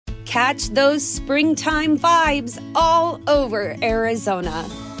Catch those springtime vibes all over Arizona.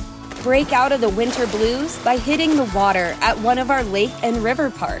 Break out of the winter blues by hitting the water at one of our lake and river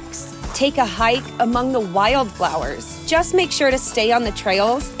parks. Take a hike among the wildflowers. Just make sure to stay on the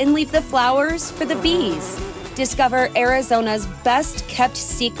trails and leave the flowers for the bees. Discover Arizona's best-kept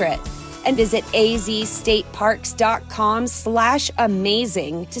secret and visit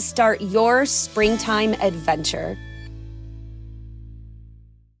azstateparks.com/amazing to start your springtime adventure.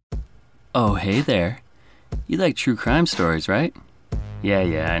 Oh, hey there. You like true crime stories, right?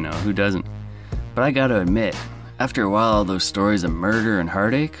 Yeah, I know, who doesn't? But I gotta admit, after a while, all those stories of murder and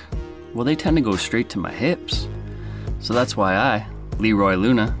heartache, well, they tend to go straight to my hips. So that's why I, Leroy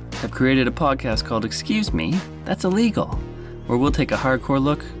Luna, have created a podcast called Excuse Me, That's Illegal, where we'll take a hardcore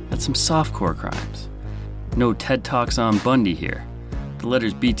look at some softcore crimes. No TED Talks on Bundy here. The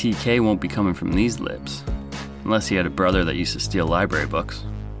letters BTK won't be coming from these lips. Unless he had a brother that used to steal library books.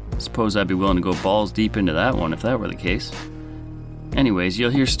 Suppose I'd be willing to go balls deep into that one if that were the case. Anyways, you'll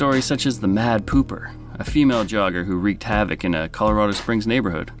hear stories such as the Mad Pooper, a female jogger who wreaked havoc in a Colorado Springs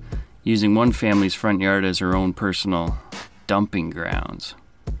neighborhood, using one family's front yard as her own personal dumping grounds.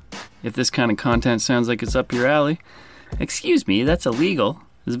 If this kind of content sounds like it's up your alley, Excuse Me, That's Illegal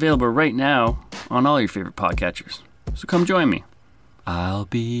is available right now on all your favorite podcatchers. So come join me. I'll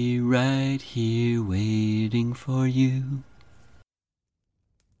be right here waiting for you.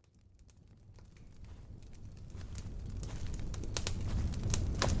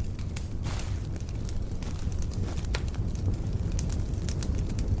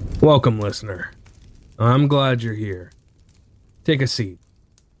 Welcome, listener. I'm glad you're here. Take a seat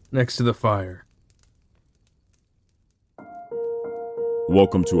next to the fire.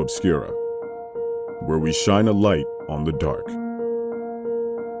 Welcome to Obscura, where we shine a light on the dark.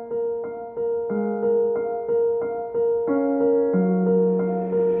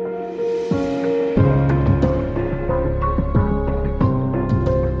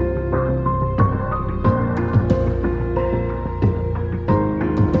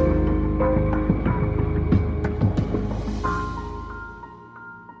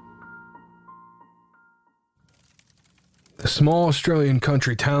 The small Australian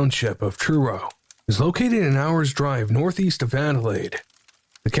country township of Truro is located an hour's drive northeast of Adelaide,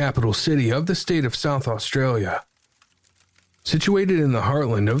 the capital city of the state of South Australia. Situated in the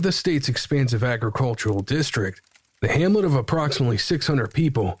heartland of the state's expansive agricultural district, the hamlet of approximately 600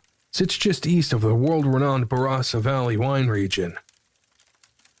 people sits just east of the world-renowned Barossa Valley wine region.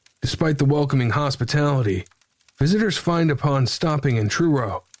 Despite the welcoming hospitality, visitors find upon stopping in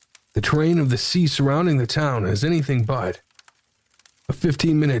Truro, the terrain of the sea surrounding the town is anything but. A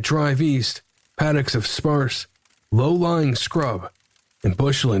 15-minute drive east, paddocks of sparse, low-lying scrub and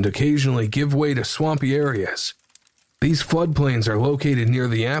bushland occasionally give way to swampy areas. These floodplains are located near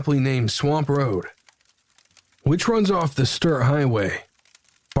the aptly named Swamp Road, which runs off the Sturt Highway.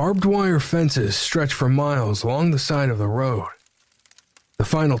 Barbed wire fences stretch for miles along the side of the road. The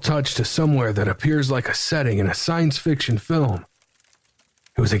final touch to somewhere that appears like a setting in a science fiction film.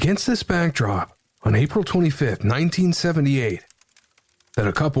 It was against this backdrop, on April 25, 1978, that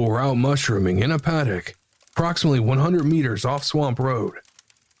a couple were out mushrooming in a paddock approximately 100 meters off Swamp Road.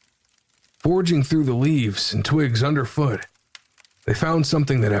 Foraging through the leaves and twigs underfoot, they found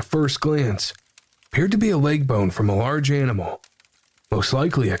something that at first glance appeared to be a leg bone from a large animal, most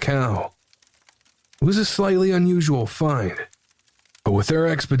likely a cow. It was a slightly unusual find, but with their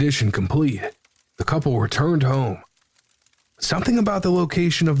expedition complete, the couple returned home. Something about the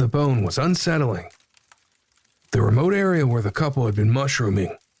location of the bone was unsettling. The remote area where the couple had been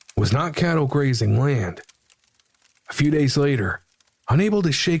mushrooming was not cattle grazing land. A few days later, unable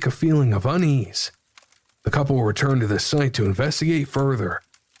to shake a feeling of unease, the couple returned to the site to investigate further.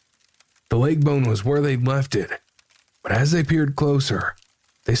 The leg bone was where they'd left it, but as they peered closer,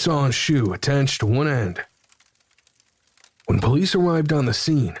 they saw a shoe attached to one end. When police arrived on the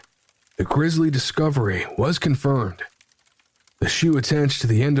scene, the grisly discovery was confirmed. The shoe attached to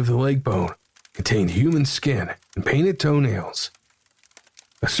the end of the leg bone contained human skin and painted toenails.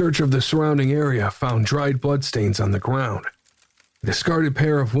 A search of the surrounding area found dried bloodstains on the ground, a discarded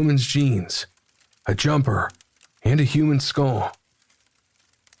pair of women's jeans, a jumper, and a human skull.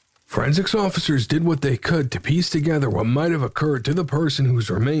 Forensics officers did what they could to piece together what might have occurred to the person whose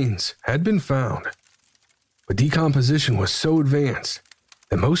remains had been found. But decomposition was so advanced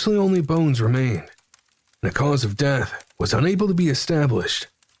that mostly only bones remained, and the cause of death was unable to be established.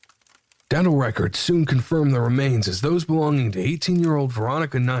 Dental records soon confirmed the remains as those belonging to 18-year-old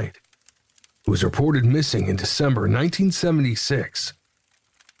Veronica Knight, who was reported missing in December 1976.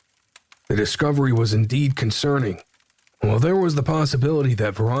 The discovery was indeed concerning, While there was the possibility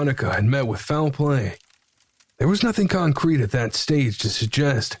that Veronica had met with foul play, there was nothing concrete at that stage to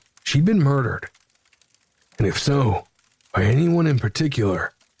suggest she'd been murdered. And if so, by anyone in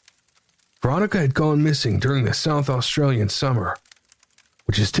particular. Veronica had gone missing during the South Australian summer,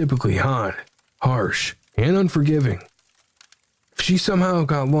 which is typically hot, harsh, and unforgiving. If she somehow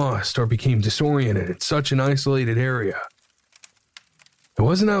got lost or became disoriented in such an isolated area, it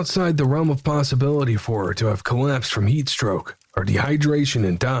wasn't outside the realm of possibility for her to have collapsed from heat stroke or dehydration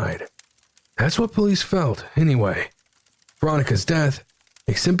and died. That's what police felt, anyway. Veronica's death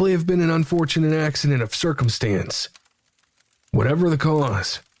may simply have been an unfortunate accident of circumstance. Whatever the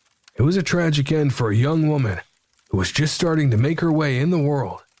cause, it was a tragic end for a young woman who was just starting to make her way in the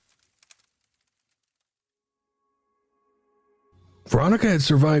world. Veronica had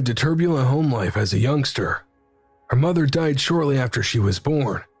survived a turbulent home life as a youngster. Her mother died shortly after she was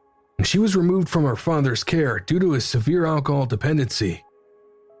born, and she was removed from her father's care due to his severe alcohol dependency.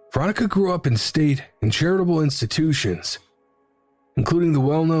 Veronica grew up in state and charitable institutions, including the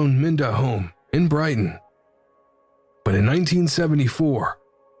well-known Minda Home in Brighton. But in 1974,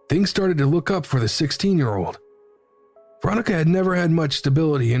 things started to look up for the 16-year-old. Veronica had never had much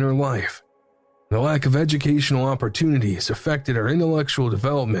stability in her life. The lack of educational opportunities affected her intellectual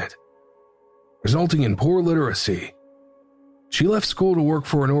development, resulting in poor literacy. She left school to work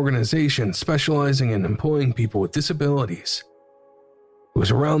for an organization specializing in employing people with disabilities. It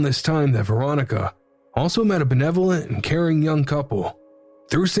was around this time that Veronica also met a benevolent and caring young couple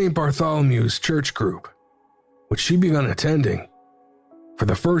through St. Bartholomew's church group, which she began attending. For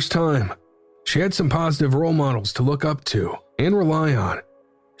the first time, she had some positive role models to look up to and rely on.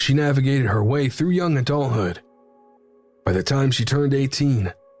 She navigated her way through young adulthood. By the time she turned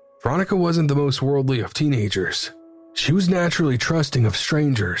 18, Veronica wasn't the most worldly of teenagers. She was naturally trusting of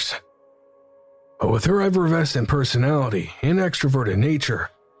strangers. But with her effervescent personality and extroverted nature,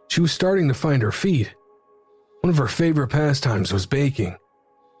 she was starting to find her feet. One of her favorite pastimes was baking.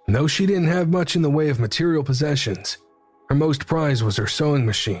 And though she didn't have much in the way of material possessions, her most prized was her sewing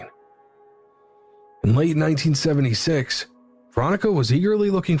machine. In late 1976, Veronica was eagerly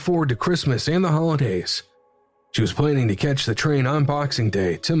looking forward to Christmas and the holidays. She was planning to catch the train on Boxing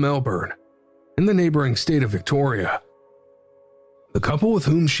Day to Melbourne, in the neighboring state of Victoria. The couple with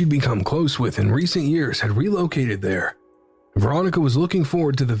whom she'd become close with in recent years had relocated there, and Veronica was looking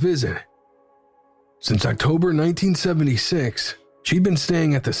forward to the visit. Since October 1976, she'd been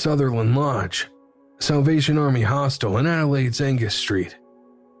staying at the Sutherland Lodge, a Salvation Army hostel in Adelaide's Angus Street.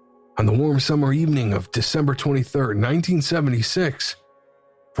 On the warm summer evening of December 23, 1976,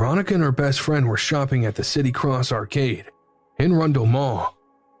 Veronica and her best friend were shopping at the City Cross Arcade in Rundle Mall,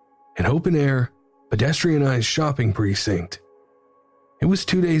 an open-air, pedestrianized shopping precinct. It was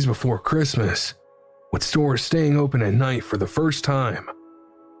 2 days before Christmas, with stores staying open at night for the first time.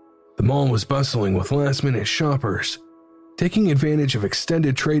 The mall was bustling with last-minute shoppers, taking advantage of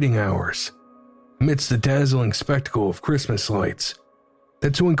extended trading hours, amidst the dazzling spectacle of Christmas lights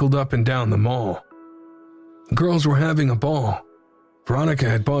that twinkled up and down the mall. The girls were having a ball. Veronica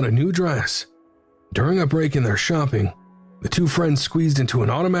had bought a new dress. During a break in their shopping, the two friends squeezed into an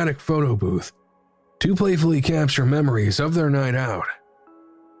automatic photo booth to playfully capture memories of their night out.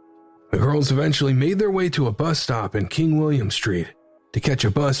 The girls eventually made their way to a bus stop in King William Street to catch a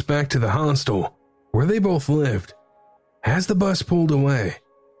bus back to the hostel where they both lived. As the bus pulled away,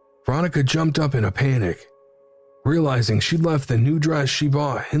 Veronica jumped up in a panic, realizing she'd left the new dress she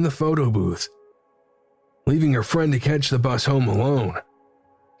bought in the photo booth, leaving her friend to catch the bus home alone.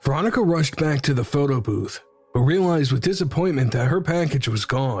 Veronica rushed back to the photo booth, but realized with disappointment that her package was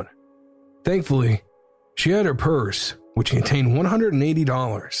gone. Thankfully, she had her purse, which contained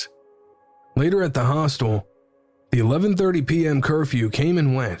 $180. Later at the hostel, the 11:30 p.m. curfew came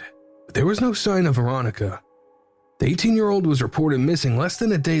and went, but there was no sign of Veronica. The 18-year-old was reported missing less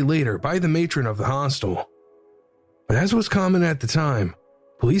than a day later by the matron of the hostel. But as was common at the time,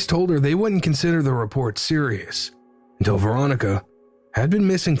 police told her they wouldn't consider the report serious until Veronica had been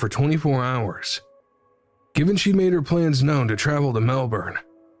missing for 24 hours. Given she'd made her plans known to travel to Melbourne,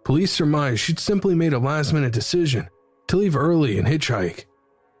 police surmised she'd simply made a last-minute decision to leave early and hitchhike,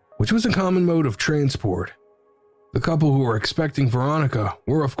 which was a common mode of transport. The couple who were expecting Veronica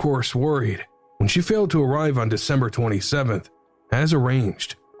were of course worried when she failed to arrive on December 27th, as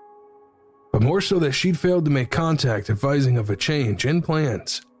arranged, but more so that she'd failed to make contact advising of a change in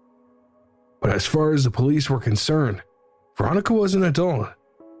plans. But as far as the police were concerned, Veronica was an adult.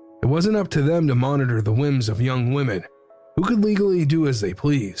 It wasn't up to them to monitor the whims of young women who could legally do as they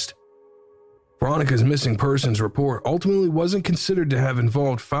pleased. Veronica's missing persons report ultimately wasn't considered to have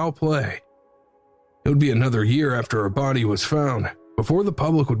involved foul play. It would be another year after her body was found before the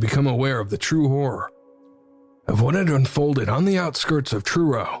public would become aware of the true horror of what had unfolded on the outskirts of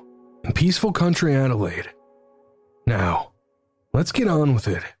Truro in peaceful country Adelaide. Now, let's get on with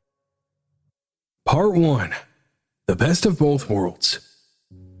it. Part 1. The Best of Both Worlds.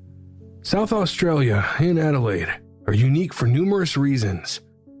 South Australia and Adelaide are unique for numerous reasons.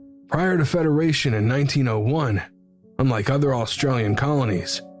 Prior to Federation in 1901, unlike other Australian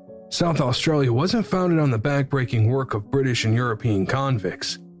colonies, South Australia wasn't founded on the backbreaking work of British and European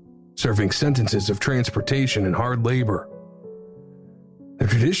convicts, serving sentences of transportation and hard labor. The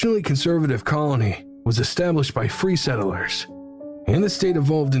traditionally conservative colony was established by free settlers, and the state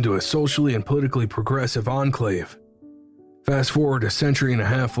evolved into a socially and politically progressive enclave. Fast forward a century and a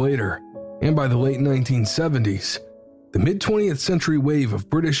half later, and by the late 1970s, the mid-20th century wave of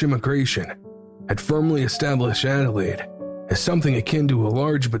British immigration had firmly established Adelaide as something akin to a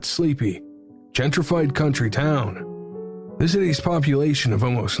large but sleepy, gentrified country town. The city's population of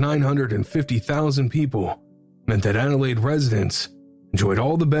almost 950,000 people meant that Adelaide residents enjoyed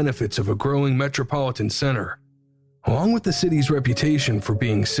all the benefits of a growing metropolitan center, along with the city's reputation for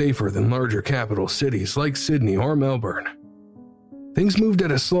being safer than larger capital cities like Sydney or Melbourne. Things moved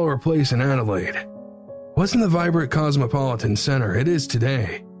at a slower pace in Adelaide. It wasn't the vibrant cosmopolitan center it is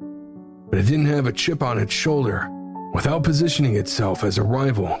today, but it didn't have a chip on its shoulder without positioning itself as a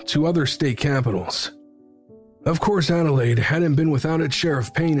rival to other state capitals. Of course, Adelaide hadn't been without its share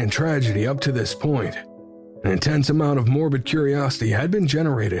of pain and tragedy up to this point. An intense amount of morbid curiosity had been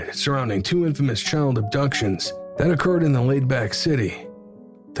generated surrounding two infamous child abductions that occurred in the laid-back city.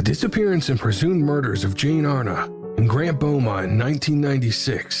 The disappearance and presumed murders of Jane Arna and Grant Beaumont in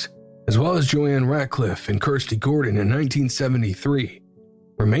 1996, as well as Joanne Ratcliffe and Kirsty Gordon in 1973,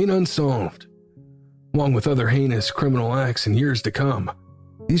 remain unsolved. Along with other heinous criminal acts in years to come,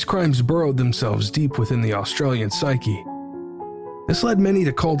 these crimes burrowed themselves deep within the Australian psyche. This led many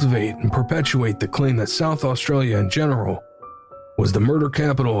to cultivate and perpetuate the claim that South Australia in general was the murder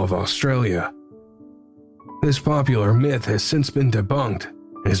capital of Australia. This popular myth has since been debunked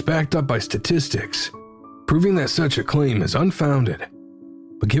and is backed up by statistics, proving that such a claim is unfounded.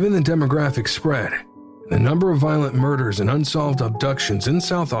 But given the demographic spread and the number of violent murders and unsolved abductions in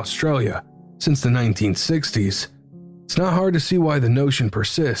South Australia since the 1960s, it's not hard to see why the notion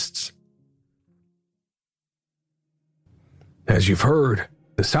persists. As you've heard,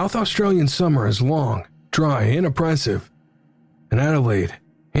 the South Australian summer is long, dry, and oppressive. In Adelaide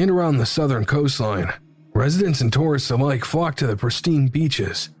and around the southern coastline, residents and tourists alike flock to the pristine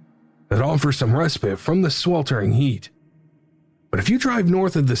beaches that offer some respite from the sweltering heat. But if you drive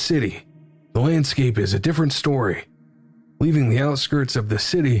north of the city, the landscape is a different story. Leaving the outskirts of the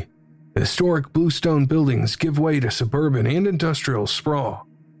city, the historic bluestone buildings give way to suburban and industrial sprawl.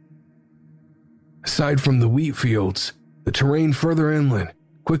 Aside from the wheat fields, the terrain further inland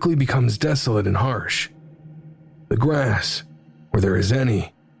quickly becomes desolate and harsh. The grass, where there is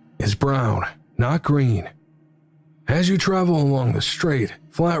any, is brown, not green. As you travel along the straight,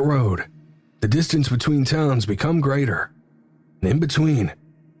 flat road, the distance between towns becomes greater. And in between,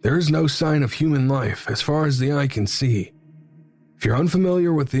 there is no sign of human life as far as the eye can see. If you're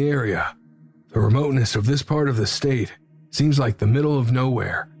unfamiliar with the area, the remoteness of this part of the state seems like the middle of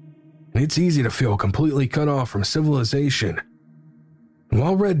nowhere, and it's easy to feel completely cut off from civilization. And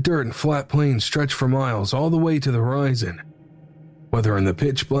while red dirt and flat plains stretch for miles all the way to the horizon, whether in the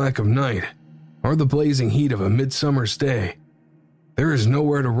pitch black of night or the blazing heat of a midsummer's day, there is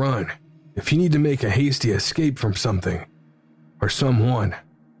nowhere to run if you need to make a hasty escape from something or someone.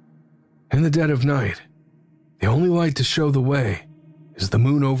 In the dead of night, the only light to show the way is the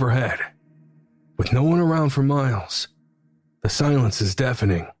moon overhead. With no one around for miles, the silence is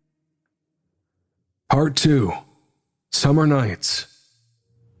deafening. Part 2. Summer Nights.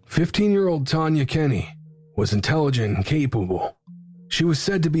 15-year-old Tanya Kenny was intelligent and capable. She was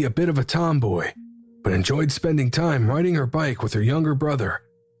said to be a bit of a tomboy, but enjoyed spending time riding her bike with her younger brother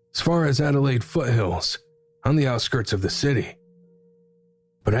as far as Adelaide foothills on the outskirts of the city.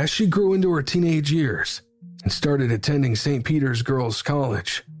 But as she grew into her teenage years and started attending St. Peter's Girls'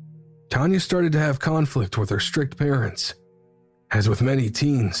 College, Tanya started to have conflict with her strict parents. As with many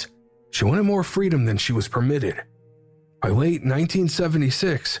teens, she wanted more freedom than she was permitted. By late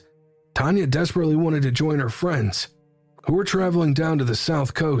 1976, Tanya desperately wanted to join her friends, who were traveling down to the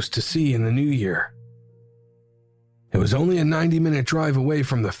south coast to sea in the new year. It was only a 90-minute drive away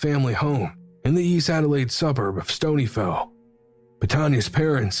from the family home in the East Adelaide suburb of Stonyfell, but Tanya's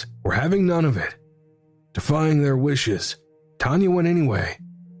parents were having none of it. Defying their wishes, Tanya went anyway.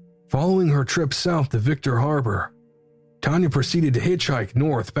 Following her trip south to Victor Harbor, Tanya proceeded to hitchhike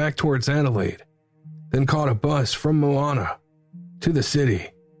north back towards Adelaide, then caught a bus from Moana to the city.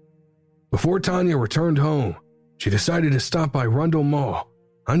 Before Tanya returned home, she decided to stop by Rundle Mall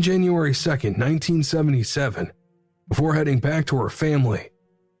on January 2nd, 1977, before heading back to her family.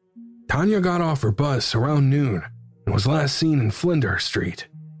 Tanya got off her bus around noon and was last seen in Flinders Street.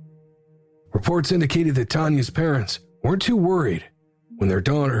 Reports indicated that Tanya's parents weren't too worried when their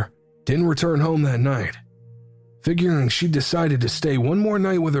daughter didn't return home that night, figuring she decided to stay one more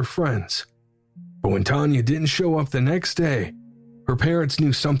night with her friends. But when Tanya didn't show up the next day, her parents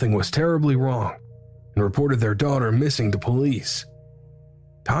knew something was terribly wrong and reported their daughter missing to police.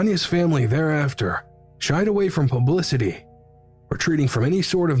 Tanya's family thereafter shied away from publicity, retreating from any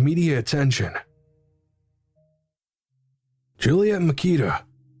sort of media attention. Juliet Makita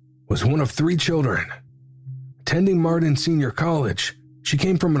was one of 3 children. Attending Martin Senior College, she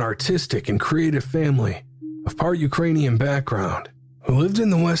came from an artistic and creative family of part Ukrainian background who lived in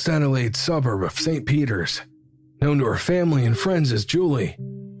the West Adelaide suburb of St. Peters. Known to her family and friends as Julie,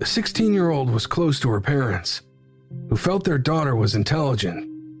 the 16-year-old was close to her parents, who felt their daughter was intelligent,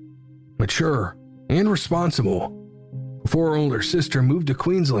 mature, and responsible. Before her older sister moved to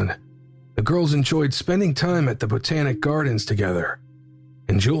Queensland, the girls enjoyed spending time at the Botanic Gardens together,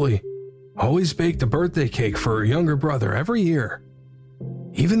 and Julie always baked a birthday cake for her younger brother every year.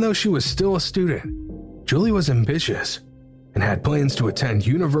 Even though she was still a student, Julie was ambitious and had plans to attend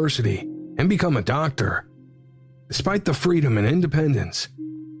university and become a doctor. Despite the freedom and independence,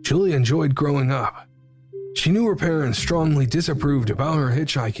 Julie enjoyed growing up. She knew her parents strongly disapproved about her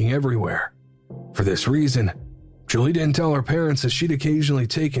hitchhiking everywhere. For this reason, Julie didn't tell her parents that she'd occasionally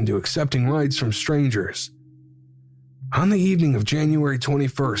taken to accepting rides from strangers. On the evening of January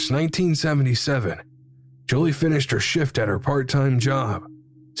 21st, 1977, Julie finished her shift at her part-time job,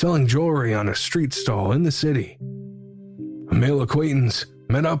 selling jewelry on a street stall in the city. A male acquaintance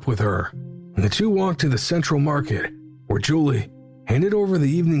met up with her, and the two walked to the Central Market, where Julie handed over the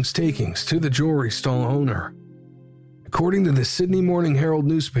evening's takings to the jewelry stall owner. According to the Sydney Morning Herald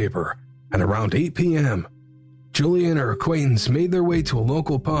newspaper, at around 8 p.m., Julie and her acquaintance made their way to a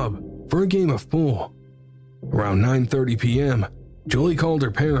local pub for a game of pool. Around 9:30 p.m., Julie called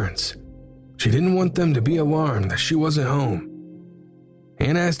her parents. She didn't want them to be alarmed that she wasn't home,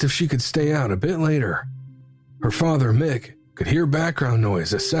 and asked if she could stay out a bit later. Her father, Mick, could hear background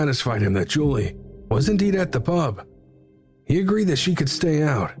noise that satisfied him that Julie was indeed at the pub. He agreed that she could stay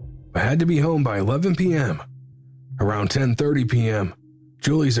out, but had to be home by 11 p.m. Around 10:30 p.m.,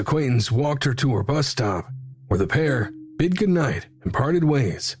 Julie's acquaintance walked her to her bus stop, where the pair bid goodnight and parted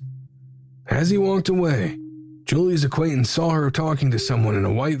ways. As he walked away, Julie's acquaintance saw her talking to someone in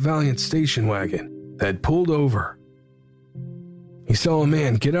a white Valiant station wagon that had pulled over. He saw a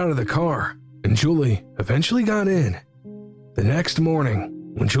man get out of the car, and Julie eventually got in. The next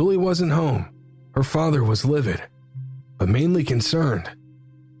morning, when Julie wasn't home, her father was livid, but mainly concerned.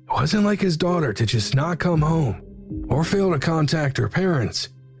 It wasn't like his daughter to just not come home or fail to contact her parents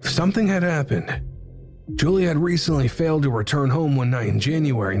if something had happened. Julie had recently failed to return home one night in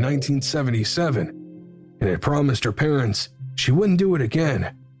January 1977 and had promised her parents she wouldn't do it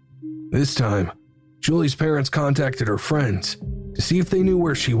again. This time, Julie's parents contacted her friends to see if they knew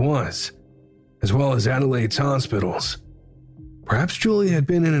where she was, as well as Adelaide's hospitals. Perhaps Julie had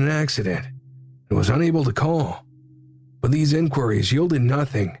been in an accident and was unable to call, but these inquiries yielded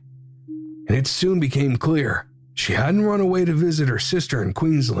nothing, and it soon became clear she hadn't run away to visit her sister in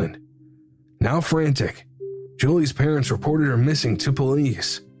Queensland. Now frantic, Julie's parents reported her missing to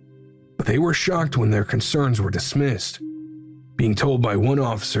police, but they were shocked when their concerns were dismissed, being told by one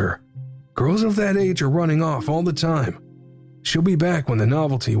officer, "Girls of that age are running off all the time. She'll be back when the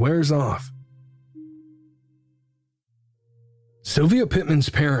novelty wears off." Sylvia Pittman's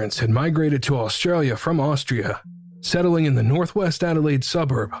parents had migrated to Australia from Austria, settling in the northwest Adelaide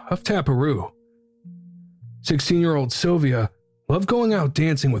suburb of Taparoo. 16-year-old Sylvia loved going out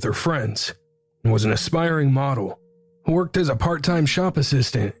dancing with her friends and was an aspiring model who worked as a part-time shop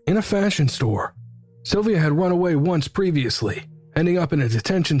assistant in a fashion store. Sylvia had run away once previously, ending up in a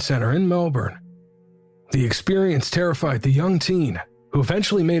detention center in Melbourne. The experience terrified the young teen, who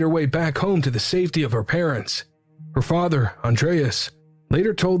eventually made her way back home to the safety of her parents. Her father, Andreas,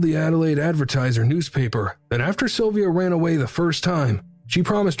 later told the Adelaide Advertiser newspaper that after Sylvia ran away the first time, she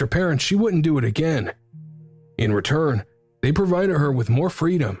promised her parents she wouldn't do it again. In return, they provided her with more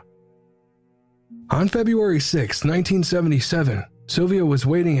freedom. On February 6, 1977, Sylvia was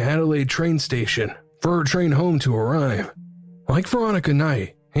waiting at Adelaide train station for her train home to arrive. Like Veronica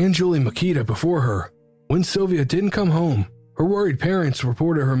Knight and Julie Makita before her, when Sylvia didn't come home, her worried parents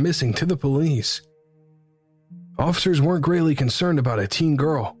reported her missing to the police. Officers weren't greatly concerned about a teen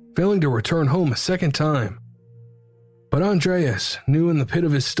girl failing to return home a second time. But Andreas knew in the pit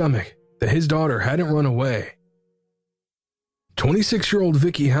of his stomach that his daughter hadn't run away. 26-year-old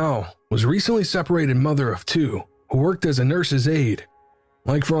Vicky Howell was recently separated mother of two who worked as a nurse's aide.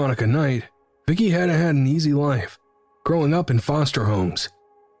 Like Veronica Knight, Vicky hadn't had an easy life, growing up in foster homes.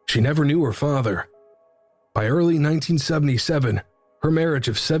 She never knew her father. By early 1977, her marriage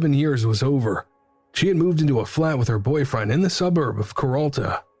of 7 years was over. She had moved into a flat with her boyfriend in the suburb of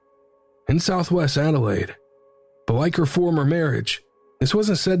Coralta, in southwest Adelaide. But like her former marriage, this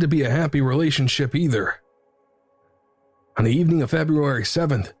wasn't said to be a happy relationship either. On the evening of February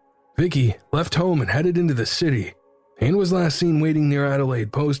 7th, Vicky left home and headed into the city, and was last seen waiting near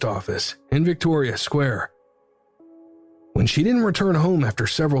Adelaide Post Office in Victoria Square. When she didn't return home after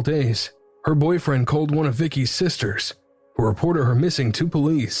several days, her boyfriend called one of Vicky's sisters, who reported her missing to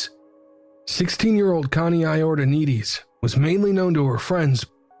police. 16-year-old Connie Iordanides was mainly known to her friends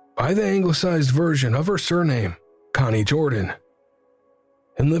by the anglicized version of her surname, Connie Jordan,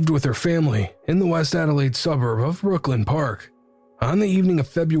 and lived with her family in the West Adelaide suburb of Brooklyn Park. On the evening of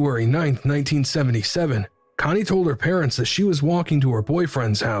February 9, 1977, Connie told her parents that she was walking to her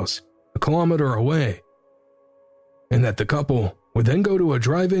boyfriend's house, a kilometer away, and that the couple would then go to a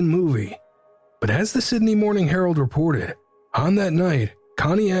drive-in movie. But as the Sydney Morning Herald reported, on that night,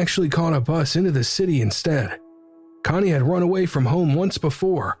 Connie actually caught a bus into the city instead. Connie had run away from home once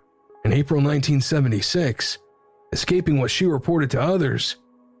before, in April 1976, escaping what she reported to others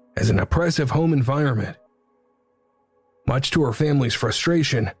as an oppressive home environment. Much to her family's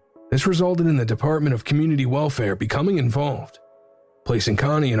frustration, this resulted in the Department of Community Welfare becoming involved, placing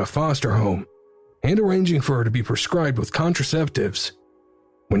Connie in a foster home and arranging for her to be prescribed with contraceptives.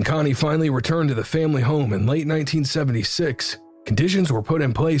 When Connie finally returned to the family home in late 1976, conditions were put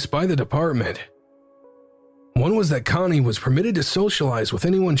in place by the department. One was that Connie was permitted to socialize with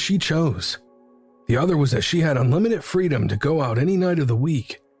anyone she chose. The other was that she had unlimited freedom to go out any night of the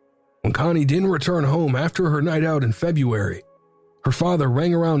week. When Connie didn't return home after her night out in February, her father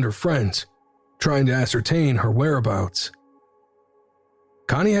rang around her friends, trying to ascertain her whereabouts.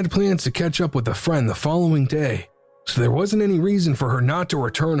 Connie had plans to catch up with a friend the following day, so there wasn't any reason for her not to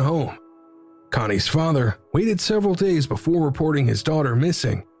return home. Connie's father waited several days before reporting his daughter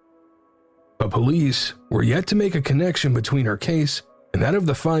missing, but police were yet to make a connection between her case and that of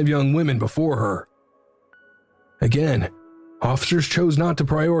the 5 young women before her. Again, officers chose not to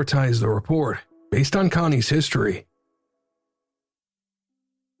prioritize the report based on Connie's history.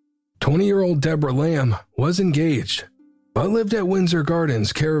 20-year-old Deborah Lamb was engaged, but lived at Windsor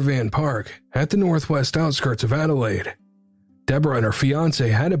Gardens Caravan Park at the northwest outskirts of Adelaide. Deborah and her fiancé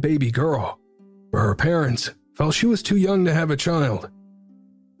had a baby girl, but her parents felt she was too young to have a child.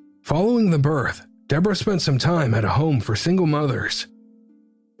 Following the birth, Deborah spent some time at a home for single mothers.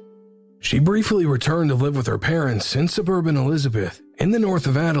 She briefly returned to live with her parents in suburban Elizabeth in the north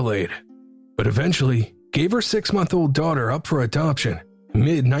of Adelaide, but eventually gave her 6-month-old daughter up for adoption in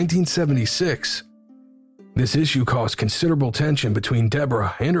mid-1976. This issue caused considerable tension between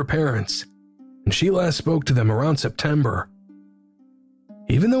Deborah and her parents, and she last spoke to them around September.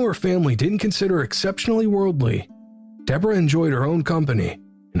 Even though her family didn't consider her exceptionally worldly, Deborah enjoyed her own company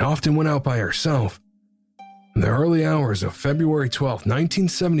and often went out by herself. In the early hours of February 12,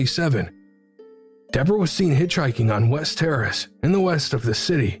 1977, Deborah was seen hitchhiking on West Terrace in the west of the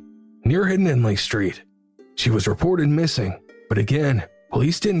city, near Hiddenley Street. She was reported missing, but again,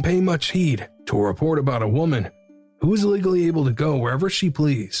 police didn't pay much heed to a report about a woman who was legally able to go wherever she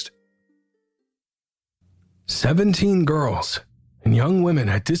pleased. 17 girls and young women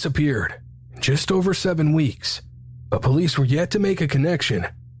had disappeared in just over 7 weeks, but police were yet to make a connection.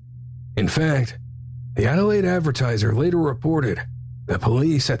 In fact, the Adelaide Advertiser later reported that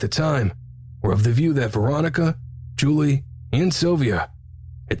police at the time were of the view that Veronica, Julie, and Sylvia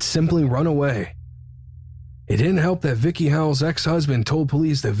had simply run away. It didn't help that Vicky Howell's ex-husband told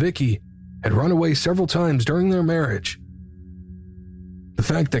police that Vicky had run away several times during their marriage. The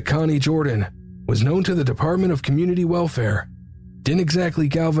fact that Connie Jordan was known to the Department of Community Welfare didn't exactly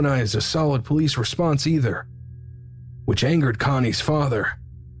galvanize a solid police response either, which angered Connie's father.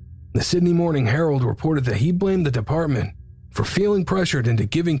 The Sydney Morning Herald reported that he blamed the department for feeling pressured into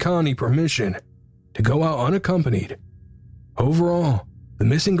giving Connie permission to go out unaccompanied. Overall, the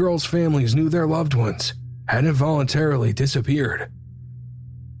missing girls' families knew their loved ones hadn't voluntarily disappeared.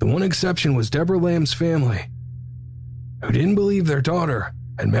 The one exception was Deborah Lamb's family, who didn't believe their daughter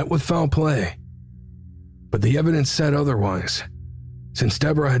had met with foul play. But the evidence said otherwise. Since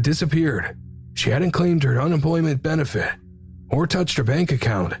Deborah had disappeared, she hadn't claimed her unemployment benefit or touched her bank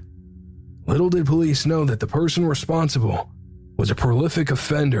account. Little did police know that the person responsible was a prolific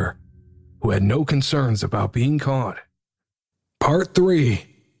offender who had no concerns about being caught. Part 3.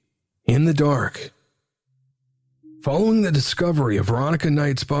 In the Dark. Following the discovery of Veronica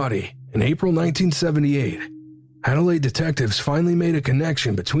Knight's body in April 1978, Adelaide detectives finally made a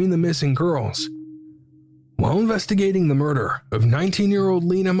connection between the missing girls. While investigating the murder of 19-year-old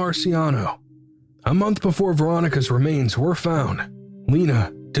Lena Marciano, a month before Veronica's remains were found,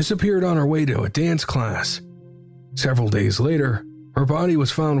 Lena disappeared on her way to a dance class. Several days later, her body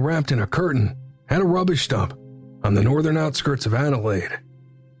was found wrapped in a curtain at a rubbish dump on the northern outskirts of Adelaide.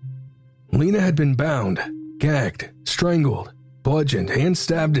 Lena had been bound, gagged, strangled, bludgeoned, and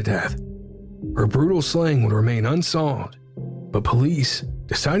stabbed to death. Her brutal slaying would remain unsolved, but police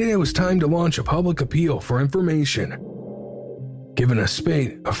decided it was time to launch a public appeal for information. Given a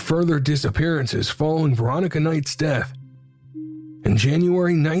spate of further disappearances following Veronica Knight's death, in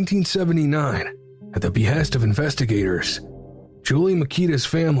January 1979, at the behest of investigators, Julie Makita's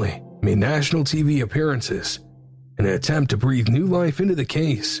family made national TV appearances in an attempt to breathe new life into the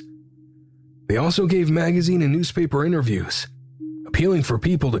case. They also gave magazine and newspaper interviews, appealing for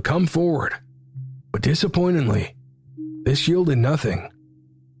people to come forward. But disappointingly, this yielded nothing.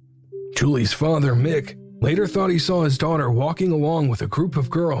 Julie's father, Mick, later thought he saw his daughter walking along with a group of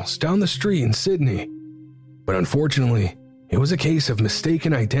girls down the street in Sydney. But unfortunately, it was a case of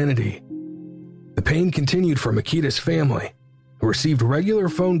mistaken identity. The pain continued for Makita's family, who received regular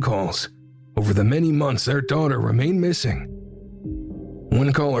phone calls over the many months their daughter remained missing.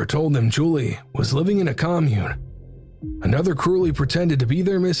 One caller told them Julie was living in a commune. Another cruelly pretended to be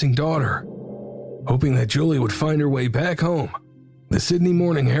their missing daughter. Hoping that Julie would find her way back home, the Sydney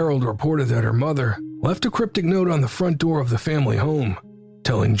Morning Herald reported that her mother left a cryptic note on the front door of the family home,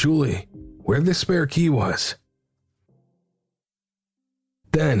 telling Julie where the spare key was.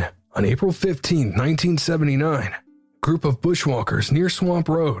 Then, on April 15, 1979, a group of bushwalkers near Swamp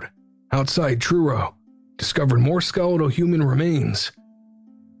Road, outside Truro, discovered more skeletal human remains.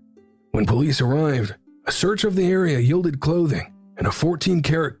 When police arrived, a search of the area yielded clothing and a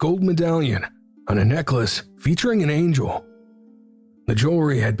 14-karat gold medallion on a necklace featuring an angel. The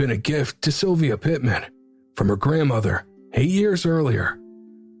jewelry had been a gift to Sylvia Pittman from her grandmother 8 years earlier.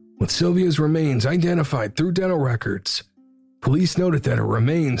 With Sylvia's remains identified through dental records, police noted that her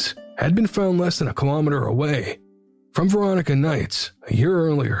remains had been found less than a kilometer away from Veronica Knight's a year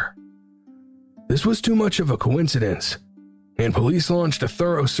earlier. This was too much of a coincidence, and police launched a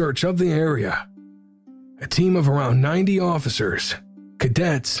thorough search of the area. A team of around 90 officers,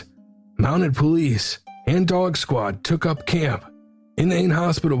 cadets, mounted police, and dog squad took up camp in the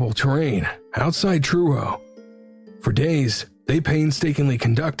inhospitable terrain outside Truro. For days, they painstakingly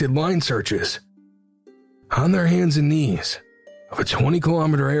conducted line searches on their hands and knees of a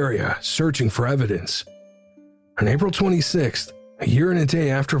 20-kilometer area searching for evidence. On April 26th, a year and a day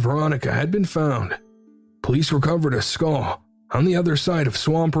after Veronica had been found, police recovered a skull on the other side of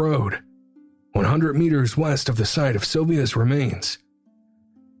Swamp Road, 100 meters west of the site of Sylvia's remains.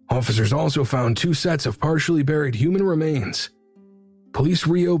 Officers also found 2 sets of partially buried human remains. Police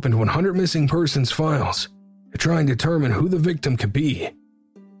reopened 100 missing persons files to try and determine who the victim could be.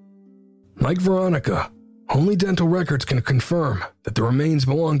 Like Veronica, only dental records can confirm that the remains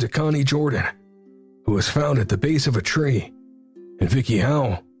belong to Connie Jordan, who was found at the base of a tree, and Vicky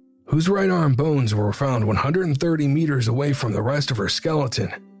Howell, whose right arm bones were found 130 meters away from the rest of her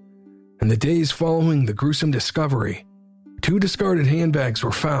skeleton. In the days following the gruesome discovery, 2 discarded handbags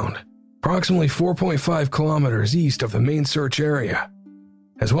were found approximately 4.5 kilometers east of the main search area,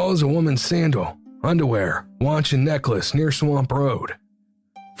 as well as a woman's sandal, underwear, watch, and necklace near Swamp Road.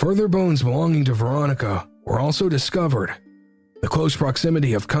 Further bones belonging to Veronica were also discovered. The close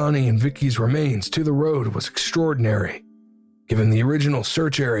proximity of Connie and Vicky's remains to the road was extraordinary, given the original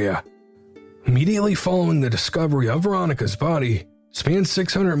search area, immediately following the discovery of Veronica's body, spanned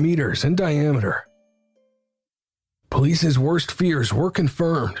 600 meters in diameter. Police's worst fears were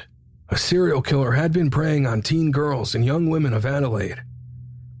confirmed. A serial killer had been preying on teen girls and young women of Adelaide.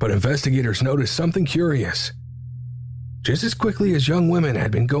 But investigators noticed something curious. Just as quickly as young women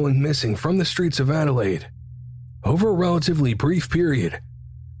had been going missing from the streets of Adelaide, over a relatively brief period,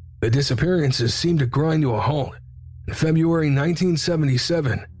 the disappearances seemed to grind to a halt in February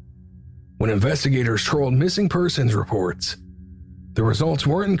 1977, when investigators trolled missing persons reports. The results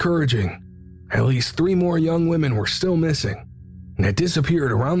weren't encouraging. At least 3 more young women were still missing and had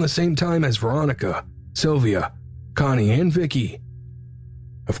disappeared around the same time as Veronica, Sylvia, Connie, and Vicky.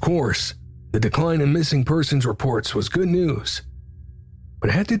 Of course, the decline in missing persons reports was good news.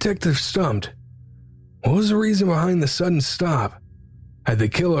 But had detectives stumped? What was the reason behind the sudden stop? Had the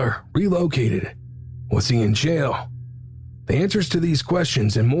killer relocated? Was he in jail? The answers to these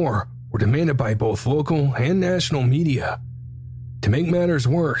questions and more were demanded by both local and national media. To make matters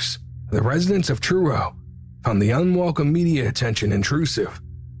worse, the residents of Truro found the unwelcome media attention intrusive.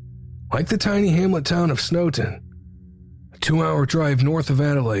 Like the tiny hamlet town of Snowton, a 2-hour drive north of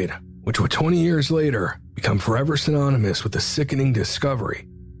Adelaide, which would 20 years later become forever synonymous with the sickening discovery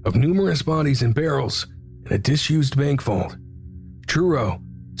of numerous bodies in barrels in a disused bank vault, Truro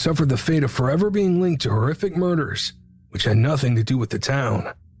suffered the fate of forever being linked to horrific murders which had nothing to do with the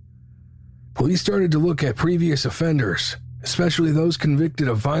town. Police started to look at previous offenders, especially those convicted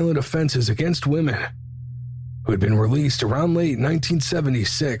of violent offenses against women, who had been released around late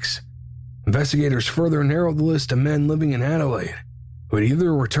 1976. Investigators further narrowed the list of men living in Adelaide who had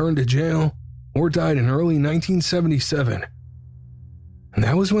either returned to jail or died in early 1977. And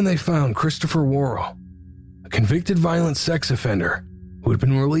that was when they found Christopher Worrell, a convicted violent sex offender who had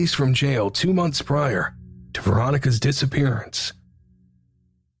been released from jail 2 months prior to Veronica's disappearance.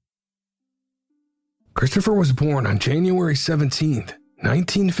 Christopher was born on January 17,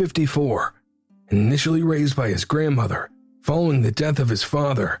 1954, and initially raised by his grandmother following the death of his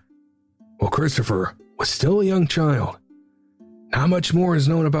father. While Christopher was still a young child, not much more is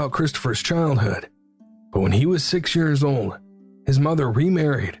known about Christopher's childhood, but when he was 6 years old, his mother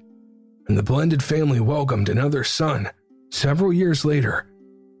remarried, and the blended family welcomed another son several years later.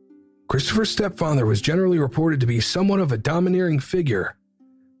 Christopher's stepfather was generally reported to be somewhat of a domineering figure,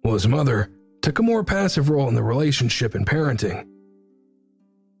 while his mother took a more passive role in the relationship and parenting.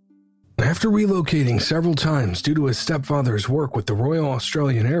 After relocating several times due to his stepfather's work with the Royal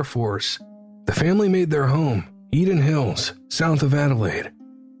Australian Air Force, the family made their home Eden Hills, south of Adelaide.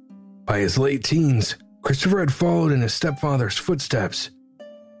 By his late teens, Christopher had followed in his stepfather's footsteps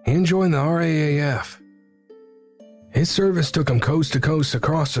and joined the RAAF. His service took him coast to coast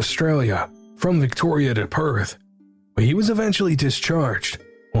across Australia, from Victoria to Perth, but he was eventually discharged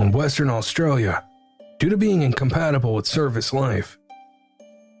while in Western Australia due to being incompatible with service life.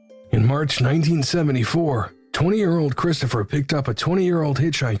 In March 1974, 20-year-old Christopher picked up a 20-year-old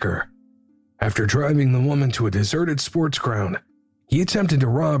hitchhiker. After driving the woman to a deserted sports ground, he attempted to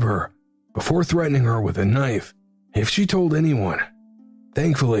rob her before threatening her with a knife if she told anyone.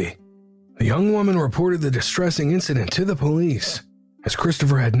 Thankfully, the young woman reported the distressing incident to the police. As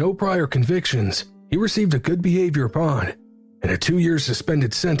Christopher had no prior convictions, he received a good behavior bond and a 2-year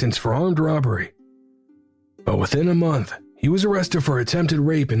suspended sentence for armed robbery. But within a month, he was arrested for attempted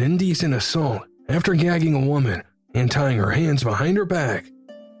rape and indecent assault after gagging a woman and tying her hands behind her back.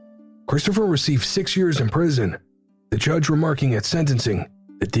 Christopher received 6 years in prison, the judge remarking at sentencing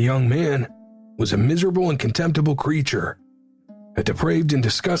that the young man was a miserable and contemptible creature, a depraved and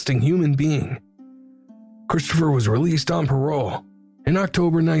disgusting human being. Christopher was released on parole in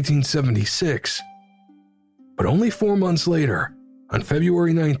October 1976. But only 4 months later, on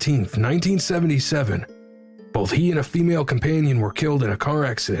February 19, 1977, both he and a female companion were killed in a car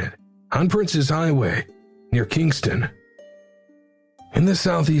accident on Prince's Highway near Kingston. In the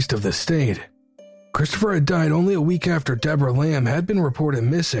southeast of the state, Christopher had died only a week after Deborah Lamb had been reported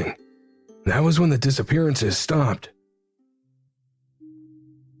missing. That was when the disappearances stopped.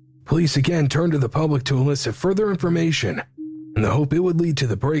 Police again turned to the public to elicit further information in the hope it would lead to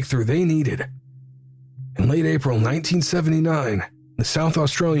the breakthrough they needed. In late April 1979, the South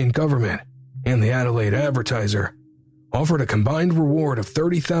Australian government and the Adelaide Advertiser offered a combined reward of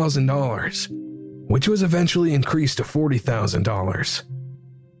 $30,000, which was eventually increased to $40,000.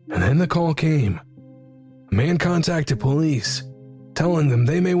 And then the call came. A man contacted police, telling them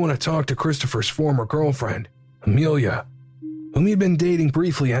they may want to talk to Christopher's former girlfriend, Amelia, whom he'd been dating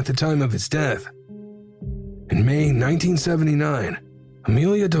briefly at the time of his death. In May 1979,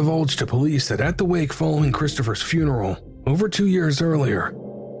 Amelia divulged to police that at the wake following Christopher's funeral, over 2 years earlier,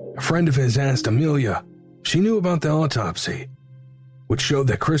 a friend of his asked Amelia if she knew about the autopsy, which showed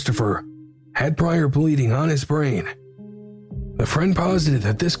that Christopher had prior bleeding on his brain. The friend posited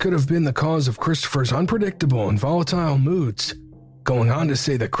that this could have been the cause of Christopher's unpredictable and volatile moods, going on to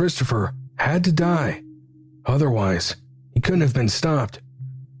say that Christopher had to die. Otherwise, he couldn't have been stopped.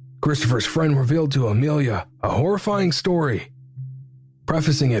 Christopher's friend revealed to Amelia a horrifying story,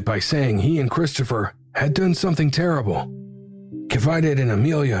 prefacing it by saying he and Christopher had done something terrible. He confided in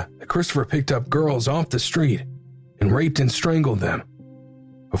Amelia that Christopher picked up girls off the street and raped and strangled them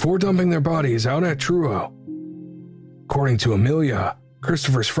before dumping their bodies out at Truro. According to Amelia,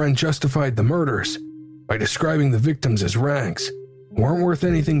 Christopher's friend justified the murders by describing the victims as rags, who weren't worth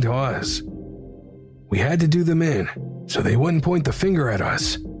anything to us. We had to do them in so they wouldn't point the finger at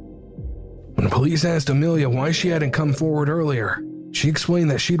us. When police asked Amelia why she hadn't come forward earlier, she explained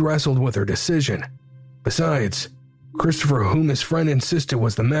that she'd wrestled with her decision. Besides, Christopher, whom his friend insisted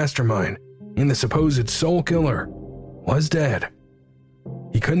was the mastermind and the supposed sole killer, was dead.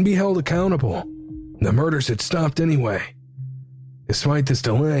 He couldn't be held accountable. The murders had stopped anyway. Despite this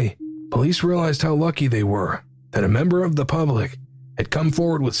delay, police realized how lucky they were that a member of the public had come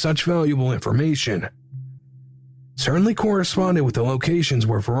forward with such valuable information. Certainly corresponded with the locations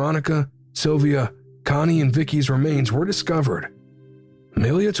where Veronica, Sylvia, Connie, and Vicky's remains were discovered.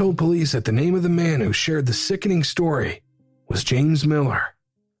 Amelia told police that the name of the man who shared the sickening story was James Miller.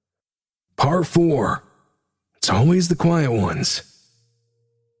 Part 4. It's always the quiet ones.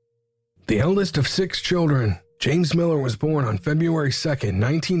 The eldest of 6 children, James Miller was born on February 2,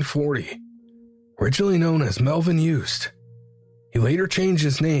 1940. Originally known as Melvin Euste, he later changed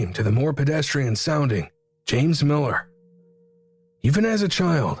his name to the more pedestrian-sounding James Miller. Even as a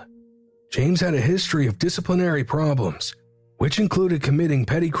child, James had a history of disciplinary problems, which included committing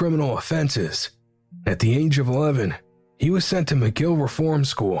petty criminal offenses. At the age of 11, he was sent to McGill Reform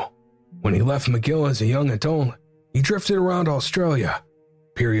School. When he left McGill as a young adult, he drifted around Australia,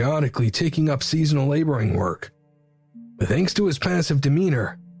 periodically taking up seasonal laboring work. But thanks to his passive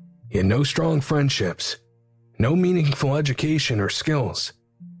demeanor, he had no strong friendships, no meaningful education or skills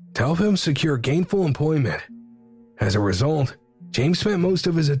to help him secure gainful employment. As a result, James spent most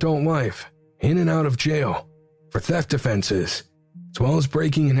of his adult life in and out of jail for theft offenses, as well as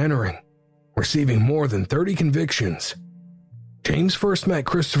breaking and entering, receiving more than 30 convictions. James first met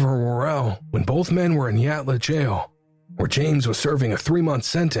Christopher Worrell when both men were in Yatla jail, where James was serving a 3-month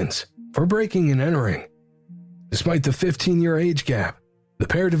sentence for breaking and entering. Despite the 15-year age gap, the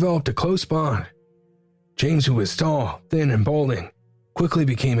pair developed a close bond. James, who was tall, thin, and balding, quickly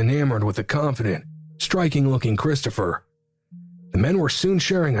became enamored with the confident, striking-looking Christopher. The men were soon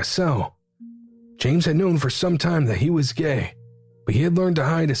sharing a cell. James had known for some time that he was gay, but he had learned to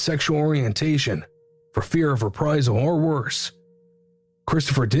hide his sexual orientation for fear of reprisal or worse.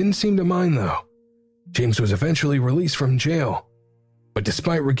 Christopher didn't seem to mind, though. James was eventually released from jail, but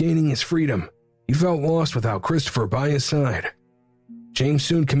despite regaining his freedom, he felt lost without Christopher by his side. James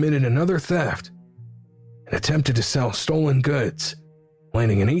soon committed another theft and attempted to sell stolen goods,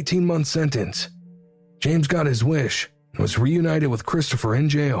 landing an 18-month sentence. James got his wish and was reunited with Christopher in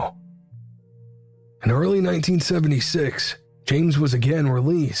jail. In early 1976, James was again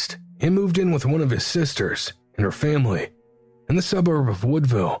released and moved in with one of his sisters and her family in the suburb of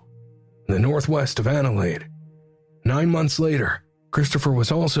Woodville, in the northwest of Adelaide. 9 months later, Christopher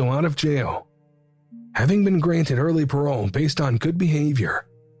was also out of jail, having been granted early parole based on good behavior.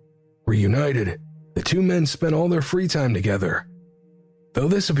 Reunited, the two men spent all their free time together. Though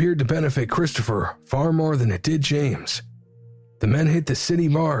this appeared to benefit Christopher far more than it did James, the men hit the city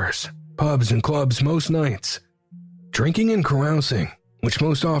bars, pubs, and clubs most nights, drinking and carousing, which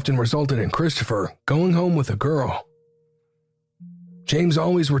most often resulted in Christopher going home with a girl. James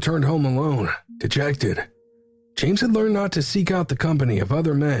always returned home alone, dejected. James had learned not to seek out the company of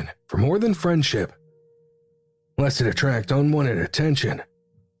other men for more than friendship, lest it attract unwanted attention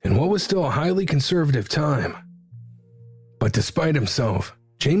in what was still a highly conservative time. But despite himself,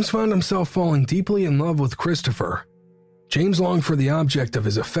 James found himself falling deeply in love with Christopher. James longed for the object of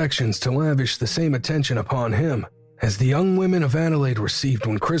his affections to lavish the same attention upon him as the young women of Adelaide received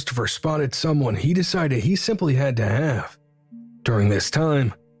when Christopher spotted someone he decided he simply had to have. During this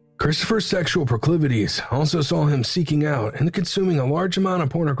time, Christopher's sexual proclivities also saw him seeking out and consuming a large amount of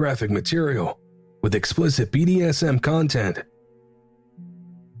pornographic material with explicit BDSM content.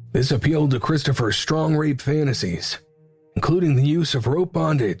 This appealed to Christopher's strong rape fantasies, including the use of rope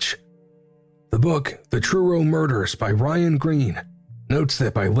bondage. The book, The Truro Murders by Ryan Green, notes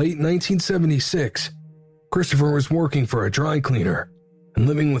that by late 1976, Christopher was working for a dry cleaner and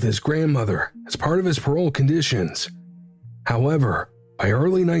living with his grandmother as part of his parole conditions. However, by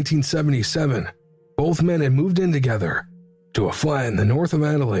early 1977, both men had moved in together to a flat in the north of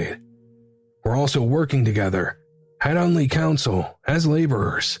Adelaide, were also working together, had only counsel as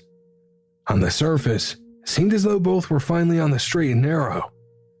laborers. On the surface, it seemed as though both were finally on the straight and narrow,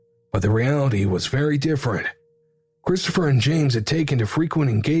 but the reality was very different. Christopher and James had taken to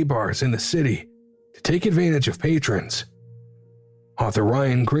frequenting gay bars in the city to take advantage of patrons. Author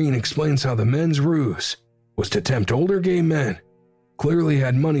Ryan Green explains how the men's ruse was to tempt older gay men, clearly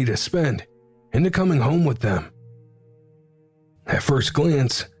had money to spend, into coming home with them. At first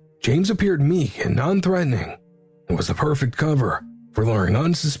glance, James appeared meek and non-threatening, and was the perfect cover for luring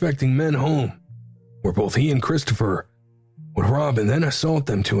unsuspecting men home, where both he and Christopher would rob and then assault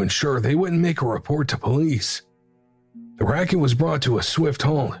them to ensure they wouldn't make a report to police. The racket was brought to a swift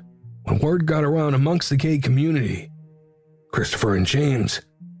halt when word got around amongst the gay community. Christopher and James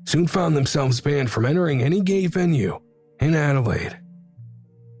soon found themselves banned from entering any gay venue in Adelaide.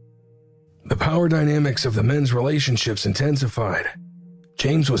 The power dynamics of the men's relationships intensified.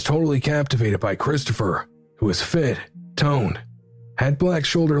 James was totally captivated by Christopher, who was fit, toned, had black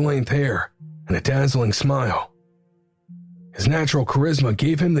shoulder-length hair, and a dazzling smile. His natural charisma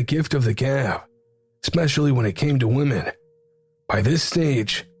gave him the gift of the gab, especially when it came to women. By this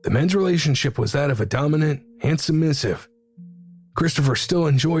stage, the men's relationship was that of a dominant and submissive. Christopher still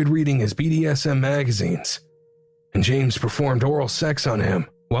enjoyed reading his BDSM magazines, and James performed oral sex on him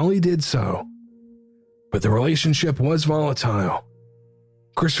while he did so. But the relationship was volatile.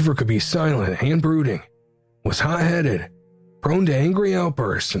 Christopher could be silent and brooding, was hot-headed, prone to angry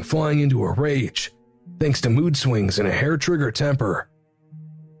outbursts and flying into a rage, thanks to mood swings and a hair-trigger temper.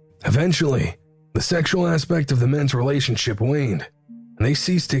 Eventually, the sexual aspect of the men's relationship waned, and they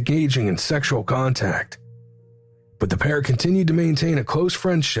ceased engaging in sexual contact. But the pair continued to maintain a close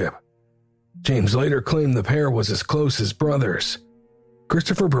friendship. James later claimed the pair was as close as brothers.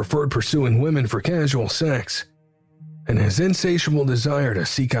 Christopher preferred pursuing women for casual sex, and his insatiable desire to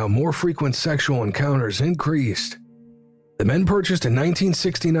seek out more frequent sexual encounters increased. The men purchased a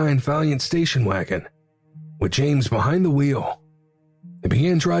 1969 Valiant station wagon, with James behind the wheel. They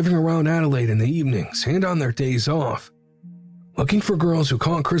began driving around Adelaide in the evenings and on their days off, looking for girls who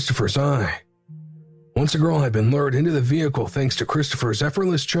caught Christopher's eye. Once a girl had been lured into the vehicle thanks to Christopher's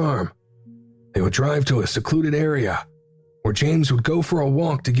effortless charm, they would drive to a secluded area where James would go for a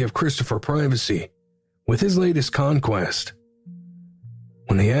walk to give Christopher privacy with his latest conquest.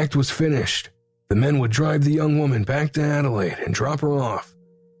 When the act was finished, the men would drive the young woman back to Adelaide and drop her off.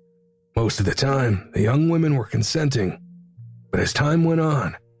 Most of the time, the young women were consenting, but as time went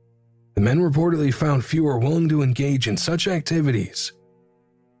on, the men reportedly found fewer willing to engage in such activities.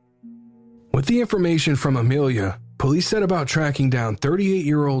 With the information from Amelia, police set about tracking down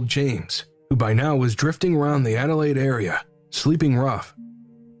 38-year-old James, who by now was drifting around the Adelaide area, sleeping rough.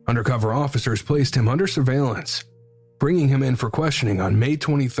 Undercover officers placed him under surveillance, bringing him in for questioning on May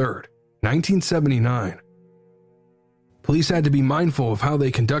 23, 1979. Police had to be mindful of how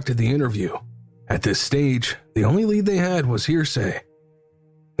they conducted the interview. At this stage, the only lead they had was hearsay.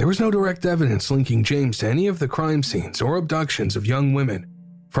 There was no direct evidence linking James to any of the crime scenes or abductions of young women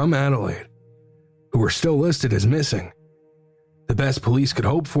from Adelaide, who were still listed as missing. The best police could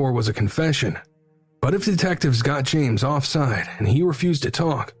hope for was a confession, but if detectives got James offside and he refused to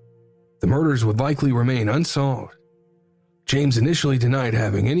talk, the murders would likely remain unsolved. James initially denied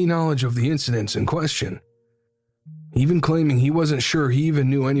having any knowledge of the incidents in question, even claiming he wasn't sure he even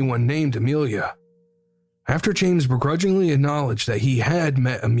knew anyone named Amelia. After James begrudgingly acknowledged that he had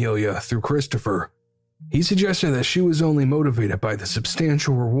met Amelia through Christopher, he suggested that she was only motivated by the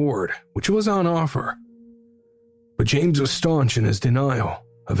substantial reward which was on offer. But James was staunch in his denial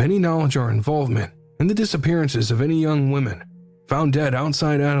of any knowledge or involvement in the disappearances of any young women found dead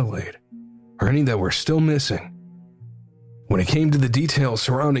outside Adelaide, or any that were still missing. When it came to the details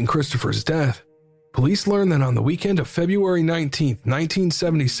surrounding Christopher's death, police learned that on the weekend of February 19,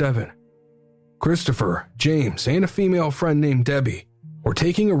 1977, Christopher, James, and a female friend named Debbie were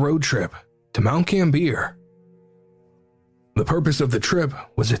taking a road trip to Mount Gambier. The purpose of the trip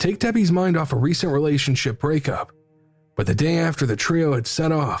was to take Debbie's mind off a recent relationship breakup, but the day after the trio had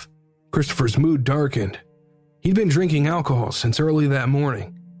set off, Christopher's mood darkened. He'd been drinking alcohol since early that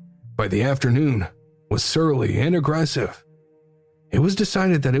morning. By the afternoon, was surly and aggressive. It was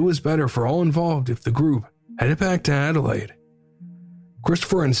decided that it was better for all involved if the group headed back to Adelaide.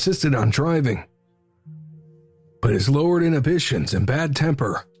 Christopher insisted on driving, but his lowered inhibitions and bad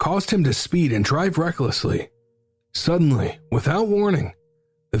temper caused him to speed and drive recklessly. Suddenly, without warning,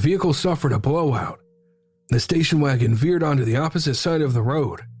 the vehicle suffered a blowout. The station wagon veered onto the opposite side of the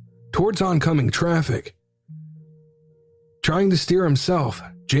road, towards oncoming traffic. Trying to steer himself,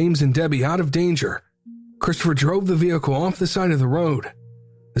 James and Debbie out of danger, Christopher drove the vehicle off the side of the road.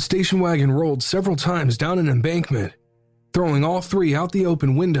 The station wagon rolled several times down an embankment, throwing all three out the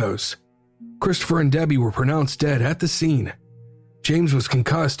open windows. Christopher and Debbie were pronounced dead at the scene. James was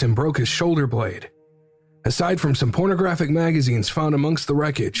concussed and broke his shoulder blade. Aside from some pornographic magazines found amongst the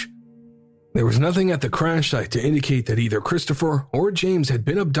wreckage, there was nothing at the crash site to indicate that either Christopher or James had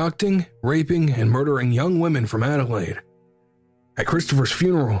been abducting, raping, and murdering young women from Adelaide. At Christopher's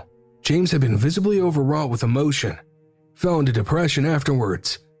funeral, James had been visibly overwrought with emotion, fell into depression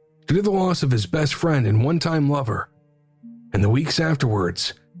afterwards due to the loss of his best friend and one-time lover. In the weeks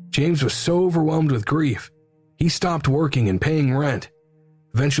afterwards, James was so overwhelmed with grief, he stopped working and paying rent,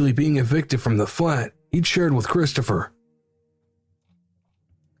 eventually being evicted from the flat he'd shared with Christopher.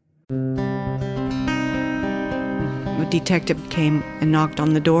 With detective came and knocked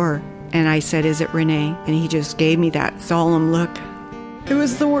on the door, and I said, "Is it Renee?" And he just gave me that solemn look. It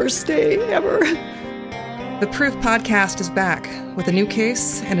was the worst day ever. The Proof podcast is back with a new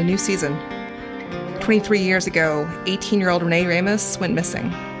case and a new season. 23 years ago, 18-year-old Renee Ramos went missing.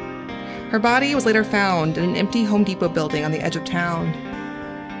 Her body was later found in an empty Home Depot building on the edge of town.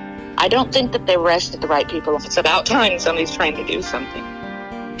 I don't think that they arrested the right people. It's about time somebody's trying to do something.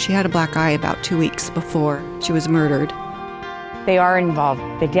 She had a black eye about 2 weeks before she was murdered. They are involved.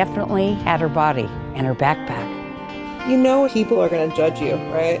 They definitely had her body and her backpack. You know people are going to judge you,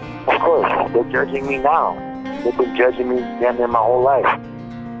 right? Of course. They're judging me now. They've been judging me damn near my whole life.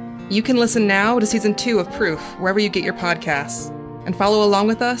 You can listen now to Season 2 of Proof, wherever you get your podcasts, and follow along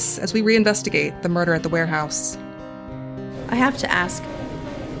with us as we reinvestigate the murder at the warehouse. I have to ask,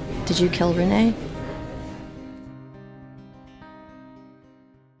 did you kill Renee?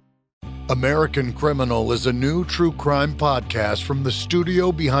 American Criminal is a new true crime podcast from the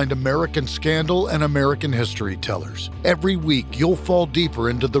studio behind American Scandal and American History Tellers. Every week, you'll fall deeper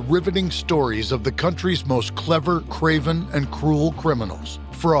into the riveting stories of the country's most clever, craven, and cruel criminals.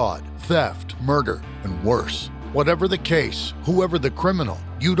 Fraud, theft, murder, and worse. Whatever the case, whoever the criminal,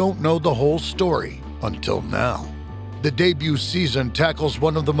 you don't know the whole story until now. The debut season tackles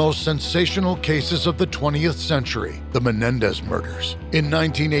one of the most sensational cases of the 20th century, the Menendez murders. In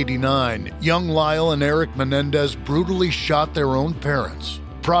 1989, young Lyle and Eric Menendez brutally shot their own parents.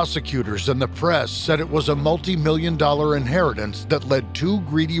 Prosecutors and the press said it was a multi-million-dollar inheritance that led two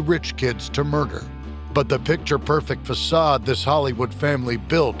greedy rich kids to murder. But the picture-perfect facade this Hollywood family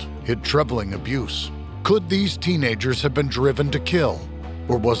built hid troubling abuse. Could these teenagers have been driven to kill?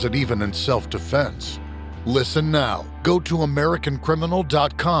 Or was it even in self-defense? Listen now. Go to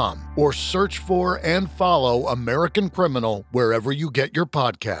AmericanCriminal.com or search for and follow American Criminal wherever you get your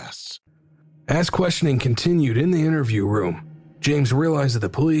podcasts. As questioning continued in the interview room, James realized that the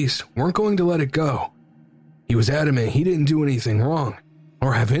police weren't going to let it go. He was adamant he didn't do anything wrong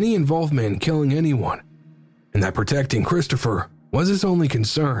or have any involvement in killing anyone, and that protecting Christopher was his only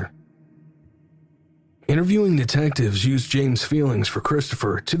concern. Interviewing detectives used James' feelings for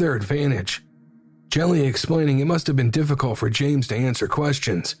Christopher to their advantage, gently explaining it must have been difficult for James to answer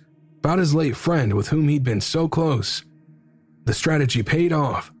questions about his late friend with whom he'd been so close. The strategy paid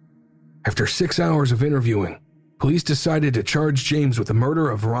off. After 6 hours of interviewing, police decided to charge James with the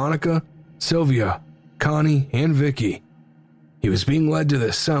murder of Veronica, Sylvia, Connie, and Vicky. He was being led to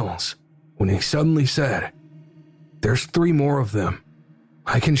the cells when he suddenly said, "There's 3 more of them.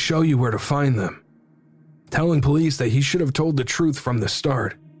 I can show you where to find them," telling police that he should have told the truth from the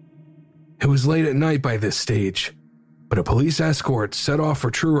start. It was late at night by this stage, but a police escort set off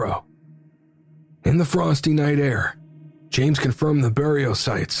for Truro. In the frosty night air, James confirmed the burial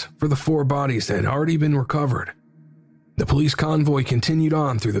sites for the 4 bodies that had already been recovered. The police convoy continued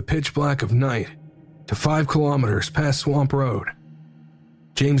on through the pitch black of night to 5 kilometers past Swamp Road.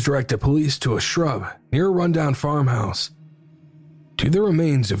 James directed police to a shrub near a rundown farmhouse. To the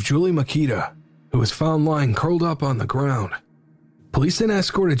remains of Julie Makita, who was found lying curled up on the ground. Police then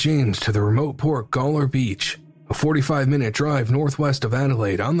escorted James to the remote port Gawler Beach, a 45-minute drive northwest of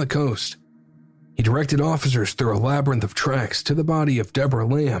Adelaide on the coast. He directed officers through a labyrinth of tracks to the body of Deborah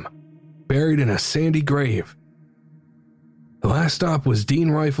Lamb, buried in a sandy grave. The last stop was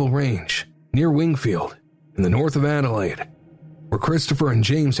Dean Rifle Range, near Wingfield, in the north of Adelaide, where Christopher and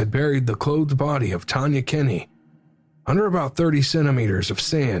James had buried the clothed body of Tanya Kenny under about 30 centimeters of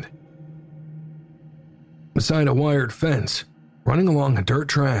sand. Beside a wired fence, running along a dirt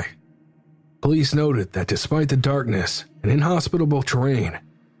track, police noted that despite the darkness and inhospitable terrain,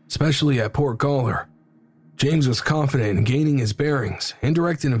 especially at Port Gawler, James was confident in gaining his bearings and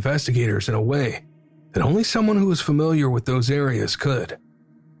directed investigators in a way that only someone who was familiar with those areas could.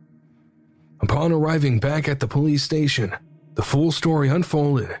 Upon arriving back at the police station, the full story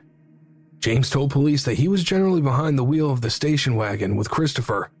unfolded. James told police that he was generally behind the wheel of the station wagon with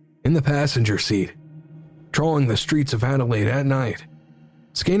Christopher in the passenger seat, trawling the streets of Adelaide at night,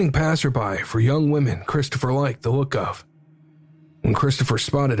 scanning passerby for young women Christopher liked the look of. When Christopher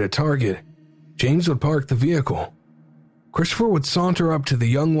spotted a target, James would park the vehicle. Christopher would saunter up to the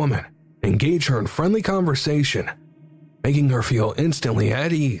young woman and engage her in friendly conversation, making her feel instantly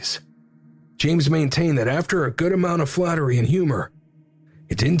at ease. James maintained that after a good amount of flattery and humor,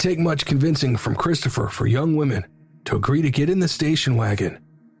 it didn't take much convincing from Christopher for young women to agree to get in the station wagon.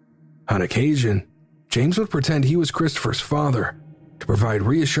 On occasion, James would pretend he was Christopher's father to provide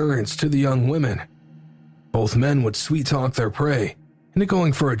reassurance to the young women. Both men would sweet-talk their prey into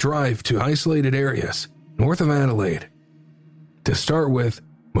going for a drive to isolated areas north of Adelaide. To start with,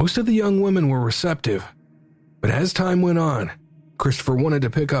 most of the young women were receptive. But as time went on, Christopher wanted to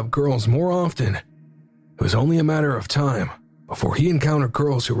pick up girls more often. It was only a matter of time before he encountered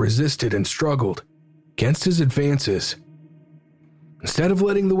girls who resisted and struggled against his advances. Instead of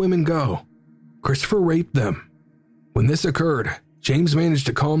letting the women go, Christopher raped them. When this occurred, James managed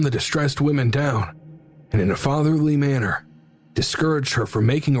to calm the distressed women down and in a fatherly manner discouraged her from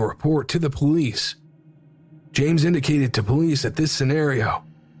making a report to the police. James indicated to police that this scenario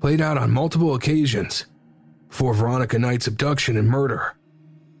played out on multiple occasions before Veronica Knight's abduction and murder,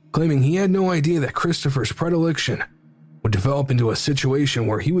 claiming he had no idea that Christopher's predilection would develop into a situation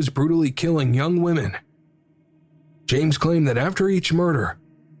where he was brutally killing young women. James claimed that after each murder,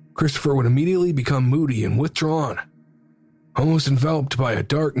 Christopher would immediately become moody and withdrawn, almost enveloped by a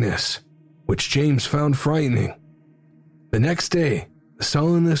darkness, which James found frightening. The next day, the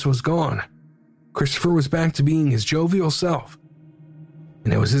sullenness was gone. Christopher was back to being his jovial self,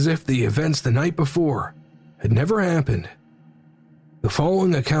 and it was as if the events the night before had never happened. The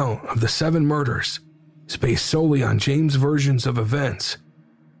following account of the 7 murders is based solely on James' versions of events,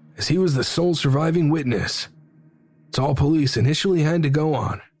 as he was the sole surviving witness. It's all police initially had to go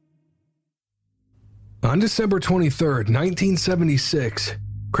on. On December 23, 1976,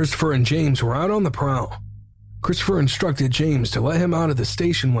 Christopher and James were out on the prowl. Christopher instructed James to let him out of the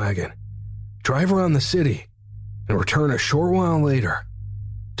station wagon, drive around the city, and return a short while later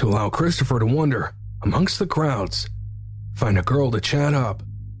to allow Christopher to wander amongst the crowds, find a girl to chat up.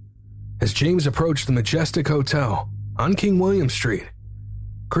 As James approached the Majestic Hotel on King William Street,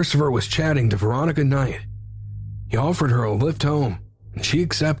 Christopher was chatting to Veronica Knight. He offered her a lift home, and she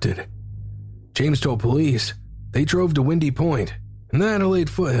accepted. James told police they drove to Windy Point in the Adelaide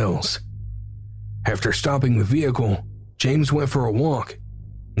foothills. After stopping the vehicle, James went for a walk,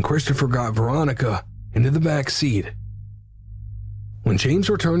 and Christopher got Veronica into the back seat. When James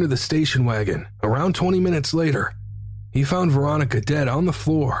returned to the station wagon around 20 minutes later, he found Veronica dead on the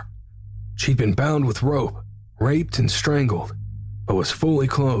floor. She'd been bound with rope, raped, and strangled, but was fully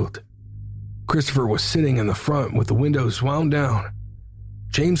clothed. Christopher was sitting in the front with the windows wound down.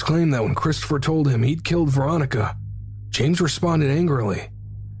 James claimed that when Christopher told him he'd killed Veronica, James responded angrily,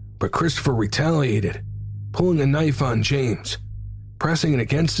 but Christopher retaliated, pulling a knife on James, pressing it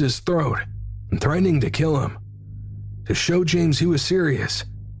against his throat, and threatening to kill him. To show James he was serious,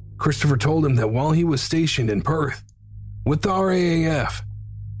 Christopher told him that while he was stationed in Perth with the RAAF,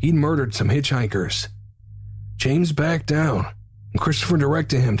 he'd murdered some hitchhikers. James backed down, and Christopher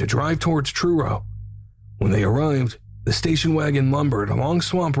directed him to drive towards Truro. When they arrived, the station wagon lumbered along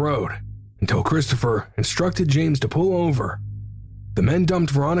Swamp Road until Christopher instructed James to pull over. The men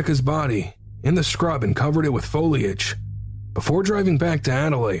dumped Veronica's body in the scrub and covered it with foliage before driving back to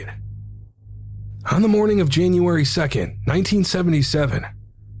Adelaide. On the morning of January 2nd, 1977,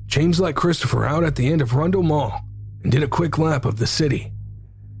 James let Christopher out at the end of Rundle Mall and did a quick lap of the city.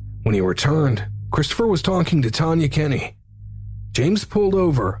 When he returned, Christopher was talking to Tanya Kenny. James pulled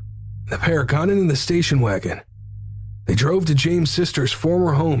over. The pair got into the station wagon. They drove to James' sister's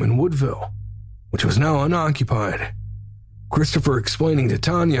former home in Woodville, which was now unoccupied. Christopher explaining to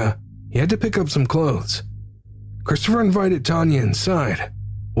Tanya he had to pick up some clothes. Christopher invited Tanya inside,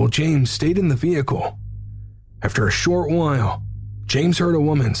 while James stayed in the vehicle. After a short while, James heard a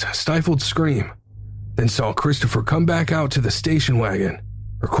woman's stifled scream, then saw Christopher come back out to the station wagon,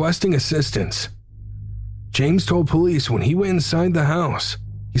 requesting assistance. James told police when he went inside the house,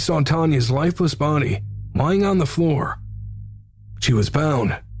 he saw Tanya's lifeless body lying on the floor. She was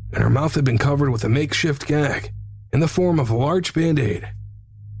bound, and her mouth had been covered with a makeshift gag in the form of a large Band-Aid.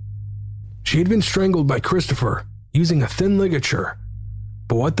 She had been strangled by Christopher using a thin ligature,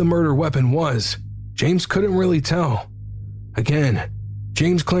 but what the murder weapon was, James couldn't really tell. Again,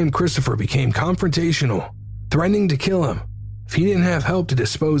 James claimed Christopher became confrontational, threatening to kill him if he didn't have help to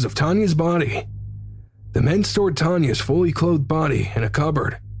dispose of Tanya's body. The men stored Tanya's fully clothed body in a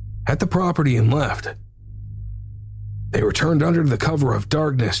cupboard at the property and left. They returned under the cover of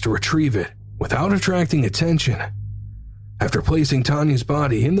darkness to retrieve it without attracting attention. After placing Tanya's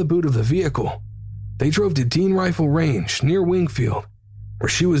body in the boot of the vehicle, they drove to Dean Rifle Range near Wingfield, where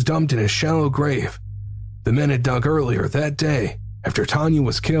she was dumped in a shallow grave the men had dug earlier that day after Tanya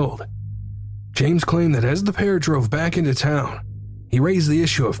was killed. James claimed that as the pair drove back into town, he raised the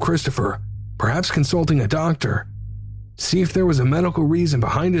issue of Christopher perhaps consulting a doctor, see if there was a medical reason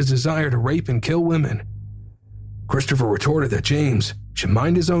behind his desire to rape and kill women. Christopher retorted that James should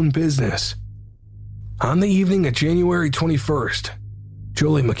mind his own business. On the evening of January 21st,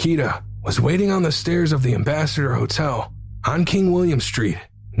 Julie Makita was waiting on the stairs of the Ambassador Hotel on King William Street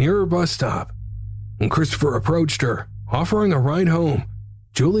near her bus stop. When Christopher approached her, offering a ride home,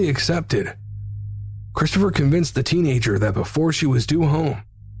 Julie accepted. Christopher convinced the teenager that before she was due home,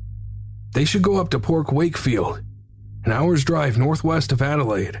 they should go up to Port Wakefield, an hour's drive northwest of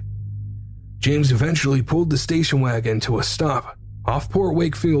Adelaide. James eventually pulled the station wagon to a stop off Port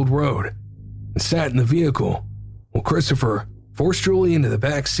Wakefield Road and sat in the vehicle while Christopher forced Julie into the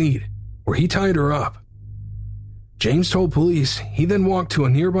back seat where he tied her up. James told police he then walked to a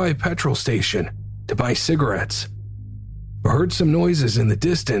nearby petrol station to buy cigarettes, but heard some noises in the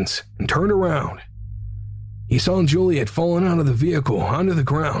distance and turned around. He saw Julie had fallen out of the vehicle onto the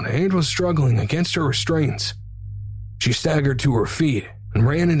ground and was struggling against her restraints. She staggered to her feet and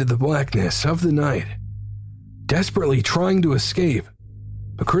ran into the blackness of the night, desperately trying to escape,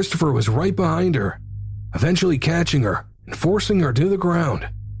 but Christopher was right behind her, eventually catching her and forcing her to the ground.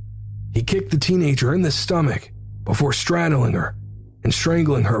 He kicked the teenager in the stomach before straddling her and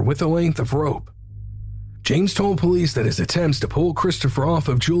strangling her with a length of rope. James told police that his attempts to pull Christopher off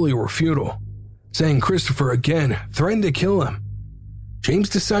of Julie were futile, saying Christopher again threatened to kill him. James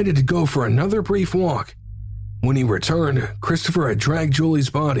decided to go for another brief walk. When he returned, Christopher had dragged Julie's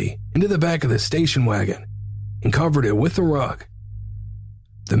body into the back of the station wagon and covered it with a rug.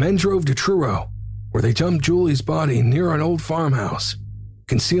 The men drove to Truro, where they dumped Julie's body near an old farmhouse,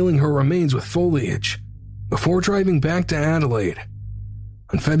 concealing her remains with foliage, before driving back to Adelaide.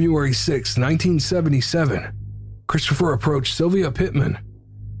 On February 6, 1977, Christopher approached Sylvia Pittman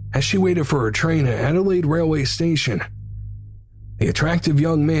as she waited for her train at Adelaide Railway Station. The attractive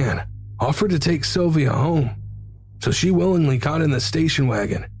young man offered to take Sylvia home, so she willingly got in the station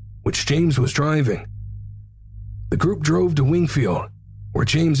wagon, which James was driving. The group drove to Wingfield, where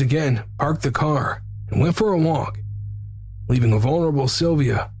James again parked the car and went for a walk, leaving a vulnerable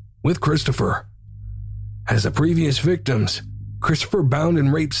Sylvia with Christopher. As the previous victims, Christopher bound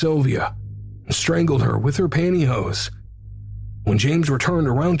and raped Sylvia and strangled her with her pantyhose. When James returned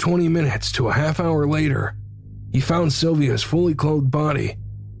around 20 minutes to a half hour later, he found Sylvia's fully clothed body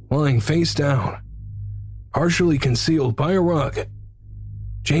lying face down, partially concealed by a rug.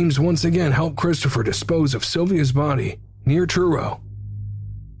 James once again helped Christopher dispose of Sylvia's body near Truro.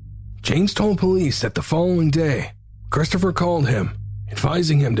 James told police that the following day, Christopher called him,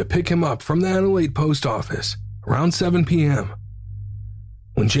 advising him to pick him up from the Adelaide post office around 7 p.m.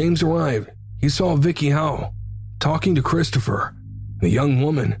 When James arrived, he saw Vicky Howell talking to Christopher. The young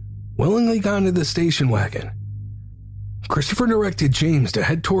woman willingly got into the station wagon. Christopher directed James to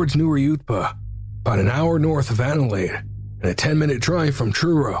head towards New Utpa, about an hour north of Adelaide and a 10-minute drive from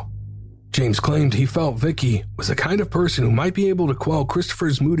Truro. James claimed he felt Vicky was the kind of person who might be able to quell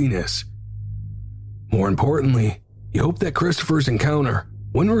Christopher's moodiness. More importantly, he hoped that Christopher's encounter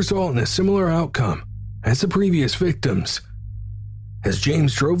wouldn't result in a similar outcome as the previous victims. As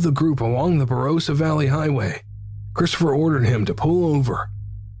James drove the group along the Barossa Valley Highway, Christopher ordered him to pull over.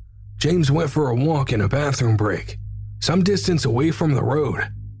 James went for a walk and a bathroom break, some distance away from the road.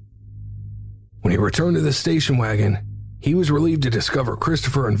 When he returned to the station wagon, he was relieved to discover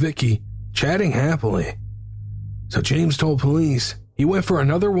Christopher and Vicky chatting happily. So James told police he went for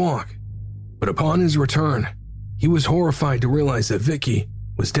another walk, but upon his return, he was horrified to realize that Vicky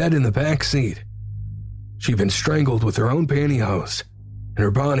was dead in the back seat. She'd been strangled with her own pantyhose, and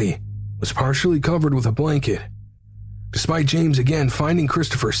her body was partially covered with a blanket. Despite James again finding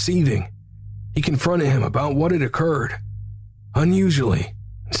Christopher seething, he confronted him about what had occurred. Unusually,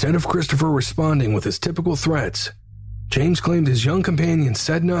 instead of Christopher responding with his typical threats, James claimed his young companion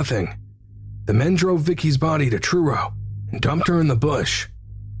said nothing. The men drove Vicky's body to Truro and dumped her in the bush.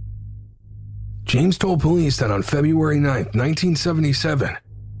 James told police that on February 9, 1977,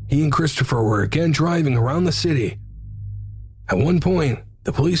 he and Christopher were again driving around the city. At one point,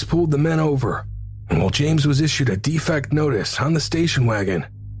 the police pulled the men over, and while James was issued a defect notice on the station wagon,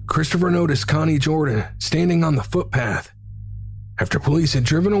 Christopher noticed Connie Jordan standing on the footpath. After police had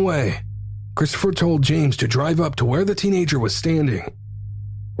driven away, Christopher told James to drive up to where the teenager was standing,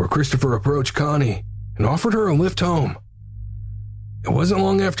 where Christopher approached Connie and offered her a lift home. It wasn't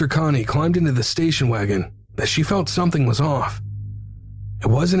long after Connie climbed into the station wagon that she felt something was off. It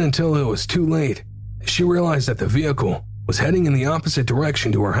wasn't until it was too late that she realized that the vehicle was heading in the opposite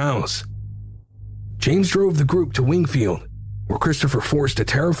direction to her house. James drove the group to Wingfield, where Christopher forced a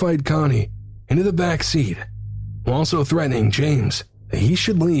terrified Connie into the back seat, while also threatening James that he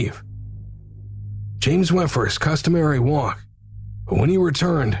should leave. James went for his customary walk, but when he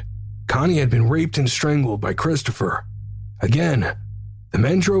returned, Connie had been raped and strangled by Christopher. Again, the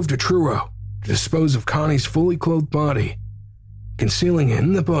men drove to Truro to dispose of Connie's fully clothed body, concealing it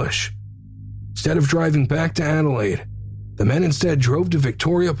in the bush. Instead of driving back to Adelaide, the men instead drove to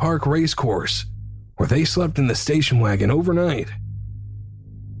Victoria Park Racecourse, where they slept in the station wagon overnight.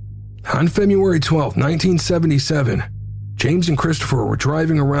 On February 12, 1977, James and Christopher were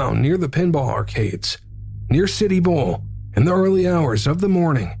driving around near the pinball arcades, near City Bowl, in the early hours of the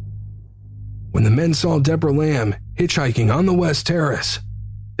morning. When the men saw Deborah Lamb hitchhiking on the West Terrace,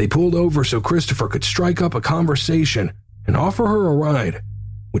 they pulled over so Christopher could strike up a conversation and offer her a ride,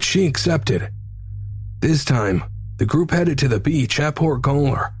 which she accepted. This time, the group headed to the beach at Port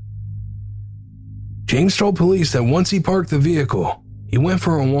Golar. James told police that once he parked the vehicle, he went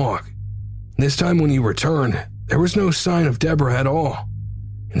for a walk. This time when he returned, there was no sign of Deborah at all.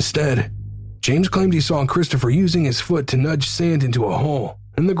 Instead, James claimed he saw Christopher using his foot to nudge sand into a hole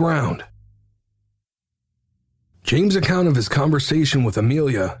in the ground. James' account of his conversation with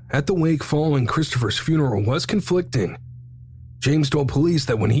Amelia at the wake following Christopher's funeral was conflicting. James told police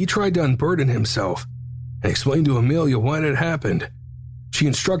that when he tried to unburden himself and explain to Amelia what had happened, she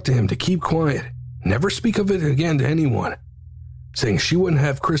instructed him to keep quiet, never speak of it again to anyone, saying she wouldn't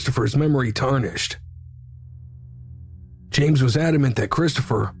have Christopher's memory tarnished. James was adamant that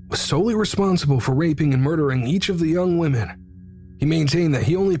Christopher was solely responsible for raping and murdering each of the young women. He maintained that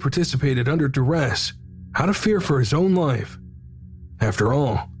he only participated under duress, out of fear for his own life. After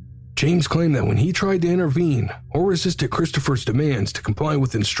all, James claimed that when he tried to intervene or resisted Christopher's demands to comply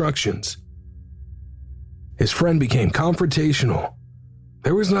with instructions, his friend became confrontational.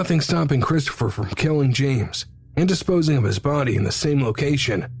 There was nothing stopping Christopher from killing James and disposing of his body in the same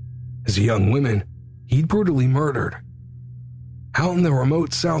location as the young women he'd brutally murdered. Out in the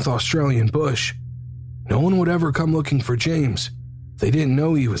remote South Australian bush, no one would ever come looking for James if they didn't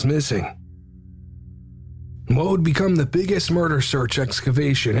know he was missing. What would become the biggest murder search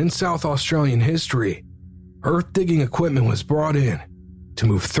excavation in South Australian history, earth-digging equipment was brought in to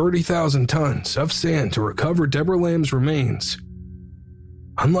move 30,000 tons of sand to recover Deborah Lamb's remains.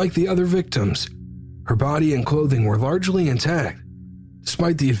 Unlike the other victims, her body and clothing were largely intact.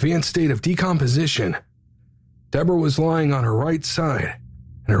 Despite the advanced state of decomposition, Deborah was lying on her right side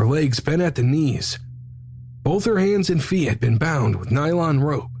and her legs bent at the knees. Both her hands and feet had been bound with nylon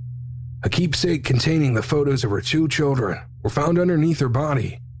rope. A keepsake containing the photos of her 2 children were found underneath her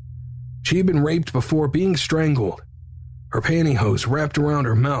body. She had been raped before being strangled. Her pantyhose wrapped around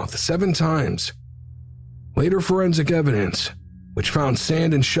her mouth 7 times. Later forensic evidence, which found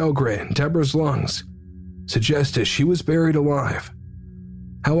sand and shell grit in Deborah's lungs, suggested she was buried alive.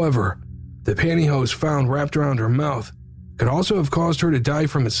 However, the pantyhose found wrapped around her mouth could also have caused her to die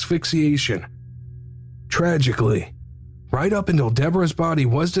from asphyxiation. Tragically, right up until Deborah's body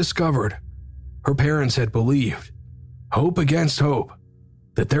was discovered, her parents had believed, hope against hope,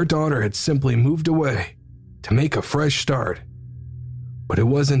 that their daughter had simply moved away to make a fresh start. But it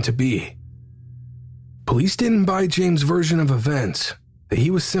wasn't to be. Police didn't buy James' version of events, that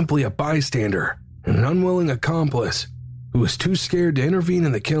he was simply a bystander and an unwilling accomplice who was too scared to intervene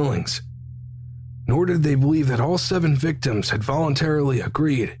in the killings. Nor did they believe that all 7 victims had voluntarily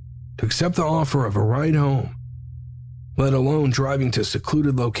agreed to accept the offer of a ride home, let alone driving to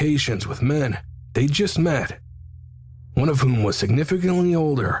secluded locations with men they'd just met, one of whom was significantly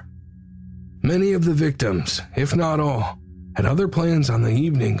older. Many of the victims, if not all, had other plans on the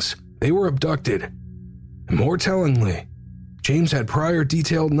evenings they were abducted, and more tellingly, James had prior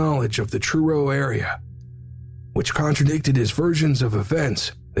detailed knowledge of the Truro area, which contradicted his versions of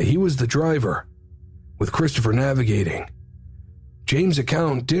events that he was the driver, with Christopher navigating. James'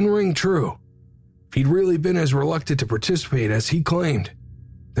 account didn't ring true. If he'd really been as reluctant to participate as he claimed,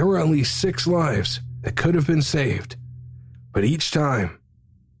 there were at least 6 lives that could have been saved. But each time,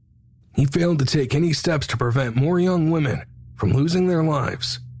 he failed to take any steps to prevent more young women from losing their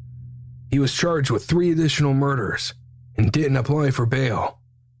lives. He was charged with 3 additional murders and didn't apply for bail.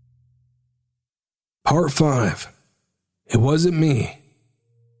 Part 5. It Wasn't Me.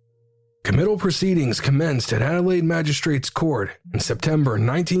 Committal proceedings commenced at Adelaide Magistrates Court in September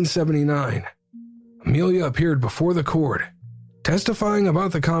 1979. Amelia appeared before the court, testifying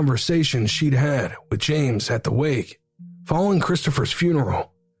about the conversation she'd had with James at the wake following Christopher's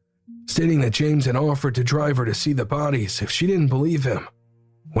funeral, stating that James had offered to drive her to see the bodies if she didn't believe him.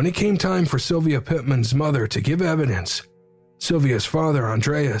 When it came time for Sylvia Pittman's mother to give evidence, Sylvia's father,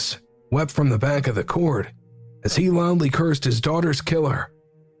 Andreas, wept from the back of the court as he loudly cursed his daughter's killer.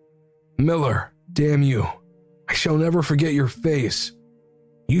 "Miller, damn you. I shall never forget your face.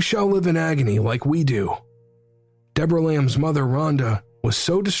 You shall live in agony like we do." Deborah Lamb's mother, Rhonda, was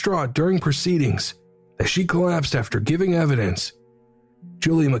so distraught during proceedings that she collapsed after giving evidence.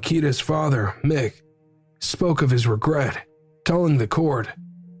 Julie Makita's father, Mick, spoke of his regret, telling the court,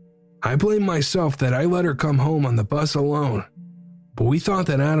 "I blame myself that I let her come home on the bus alone, but we thought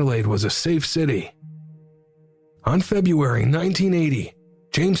that Adelaide was a safe city." On February 1980,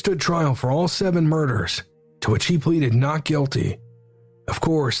 James stood trial for all 7 murders, to which he pleaded not guilty. Of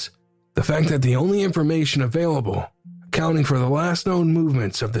course, the fact that the only information available accounting for the last known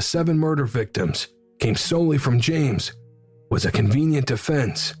movements of the 7 murder victims came solely from James was a convenient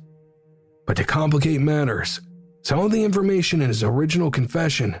defense. But to complicate matters, some of the information in his original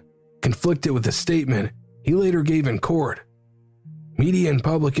confession conflicted with the statement he later gave in court. Media and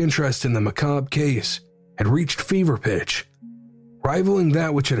public interest in the macabre case had reached fever pitch, rivaling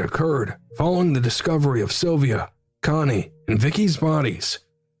that which had occurred following the discovery of Sylvia, Connie, and Vicky's bodies.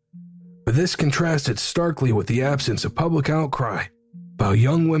 But this contrasted starkly with the absence of public outcry about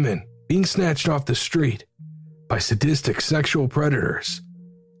young women being snatched off the street by sadistic sexual predators.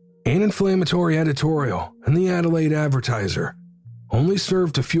 An inflammatory editorial in the Adelaide Advertiser only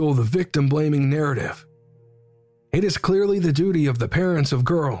served to fuel the victim-blaming narrative. It is clearly the duty of the parents of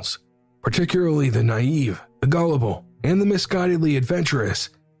girls, particularly the naive, the gullible, and the misguidedly adventurous,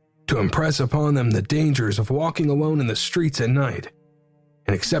 to impress upon them the dangers of walking alone in the streets at night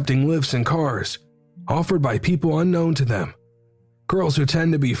and accepting lifts in cars offered by people unknown to them. Girls who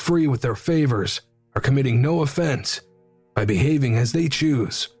tend to be free with their favors are committing no offense by behaving as they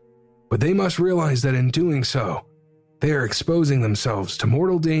choose, but they must realize that in doing so, they are exposing themselves to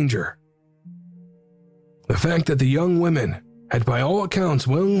mortal danger. The fact that the young women had by all accounts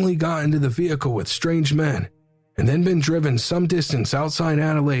willingly got into the vehicle with strange men and then been driven some distance outside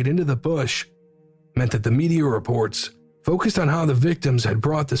Adelaide into the bush meant that the media reports focused on how the victims had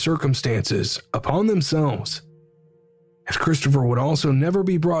brought the circumstances upon themselves. As Christopher would also never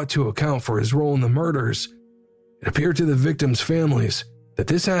be brought to account for his role in the murders, it appeared to the victims' families that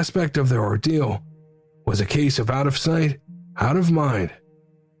this aspect of their ordeal was a case of out of sight, out of mind.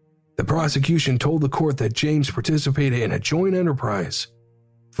 The prosecution told the court that James participated in a joint enterprise,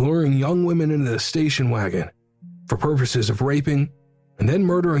 luring young women into the station wagon for purposes of raping and then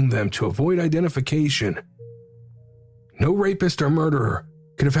murdering them to avoid identification. No rapist or murderer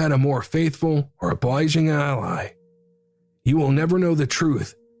could have had a more faithful or obliging ally. You will never know the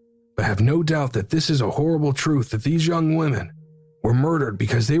truth, but have no doubt that this is a horrible truth that these young women were murdered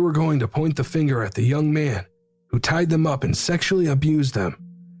because they were going to point the finger at the young man who tied them up and sexually abused them.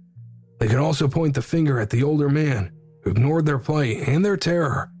 They could also point the finger at the older man who ignored their plight and their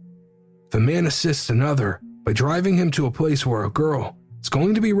terror. If a man assists another by driving him to a place where a girl is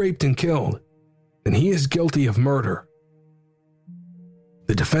going to be raped and killed, then he is guilty of murder.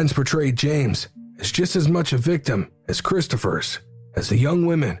 The defense portrayed James as just as much a victim as Christopher's, as the young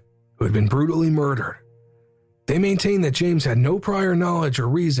women who had been brutally murdered. They maintained that James had no prior knowledge or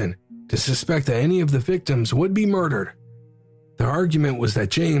reason to suspect that any of the victims would be murdered. Their argument was that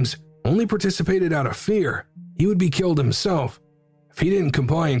James only participated out of fear he would be killed himself if he didn't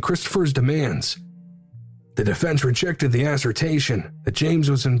comply in Christopher's demands. The defense rejected the assertion that James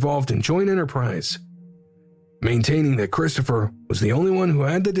was involved in joint enterprise, maintaining that Christopher was the only one who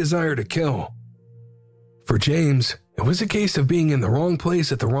had the desire to kill. For James, it was a case of being in the wrong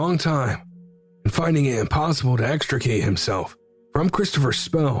place at the wrong time and finding it impossible to extricate himself from Christopher's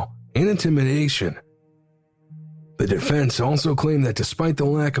spell and intimidation. The defense also claimed that despite the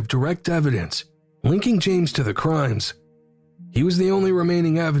lack of direct evidence linking James to the crimes, he was the only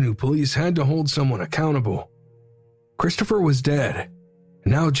remaining avenue police had to hold someone accountable. Christopher was dead,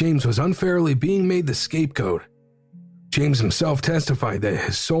 and now James was unfairly being made the scapegoat. James himself testified that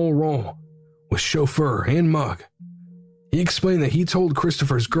his sole role was chauffeur and mug. He explained that he told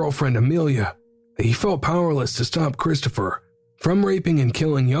Christopher's girlfriend Amelia that he felt powerless to stop Christopher from raping and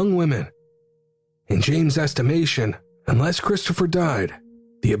killing young women. In James' estimation, unless Christopher died,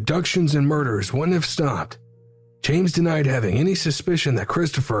 the abductions and murders wouldn't have stopped. James denied having any suspicion that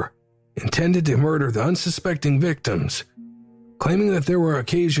Christopher intended to murder the unsuspecting victims, claiming that there were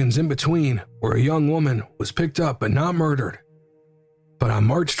occasions in between where a young woman was picked up but not murdered. But on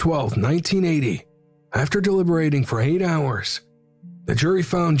March 12, 1980, after deliberating for 8 hours, the jury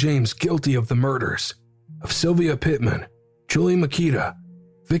found James guilty of the murders of Sylvia Pittman, Julie Makita,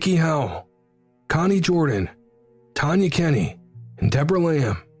 Vicky Howell, Connie Jordan, Tanya Kenny, and Deborah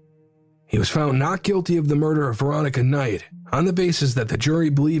Lamb. He was found not guilty of the murder of Veronica Knight on the basis that the jury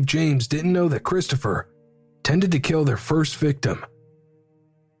believed James didn't know that Christopher intended to kill their first victim.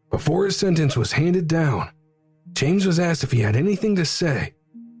 Before his sentence was handed down, James was asked if he had anything to say,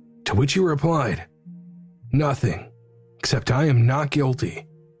 to which he replied, "Nothing, except I am not guilty."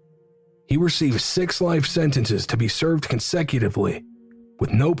 He received 6 life sentences to be served consecutively,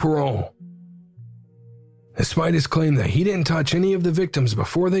 with no parole. Despite his claim that he didn't touch any of the victims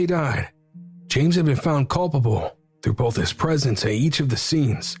before they died, James had been found culpable through both his presence at each of the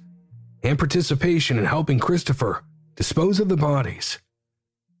scenes and participation in helping Christopher dispose of the bodies.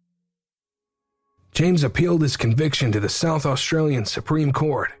 James appealed his conviction to the South Australian Supreme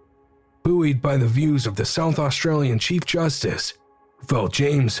Court, buoyed by the views of the South Australian Chief Justice, who felt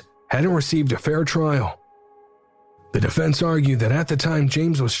James hadn't received a fair trial. The defense argued that at the time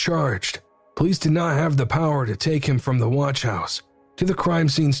James was charged, police did not have the power to take him from the watch house to the crime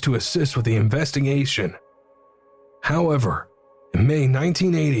scenes to assist with the investigation. However, in May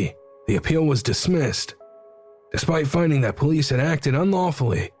 1980, the appeal was dismissed. Despite finding that police had acted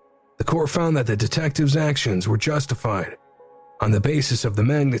unlawfully, the court found that the detectives' actions were justified on the basis of the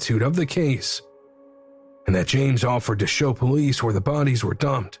magnitude of the case, and that James offered to show police where the bodies were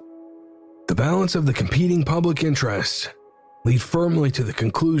dumped. The balance of the competing public interests lead firmly to the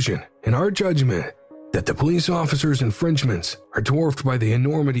conclusion, in our judgment, that the police officers' infringements are dwarfed by the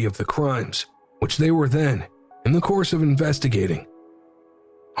enormity of the crimes, which they were then in the course of investigating.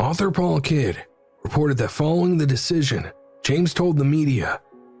 Author Paul Kidd reported that following the decision, James told the media,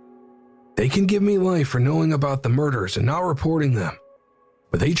 "They can give me life for knowing about the murders and not reporting them,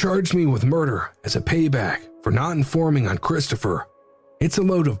 but they charged me with murder as a payback for not informing on Christopher. It's a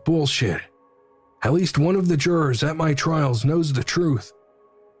load of bullshit. At least one of the jurors at my trials knows the truth."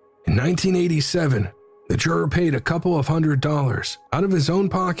 In 1987, the juror paid a couple of $100s out of his own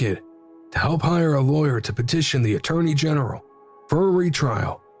pocket to help hire a lawyer to petition the Attorney General for a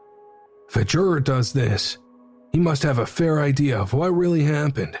retrial. If a juror does this, he must have a fair idea of what really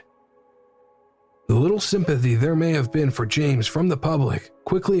happened. The little sympathy there may have been for James from the public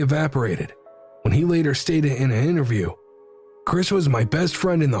quickly evaporated when he later stated in an interview, "Chris was my best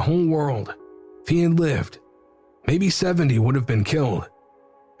friend in the whole world. If he had lived, maybe 70 would have been killed,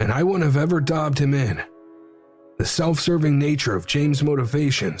 and I wouldn't have ever dobbed him in." The self-serving nature of James'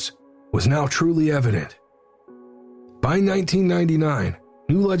 motivations was now truly evident. By 1999,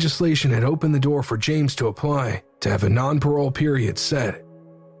 new legislation had opened the door for James to apply to have a non-parole period set.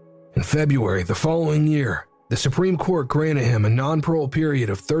 In February the following year, the Supreme Court granted him a non-parole period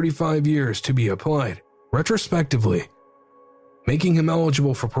of 35 years to be applied retrospectively, making him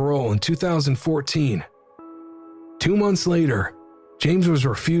eligible for parole in 2014. 2 months later, James was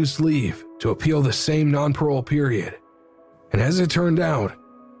refused leave to appeal the same non-parole period, and as it turned out,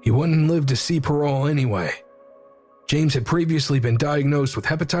 he wouldn't live to see parole anyway. James had previously been diagnosed with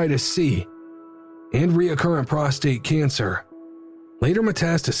hepatitis C and recurrent prostate cancer, later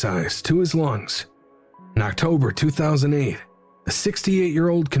metastasized to his lungs. In October 2008, a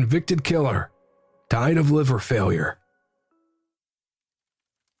 68-year-old convicted killer died of liver failure.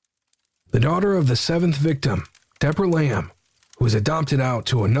 The daughter of the 7th victim, Deborah Lamb, who was adopted out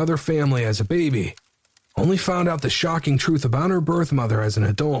to another family as a baby, only found out the shocking truth about her birth mother as an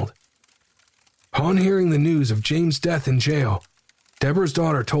adult. Upon hearing the news of James' death in jail, Deborah's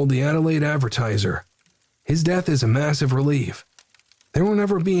daughter told the Adelaide Advertiser, "His death is a massive relief. There will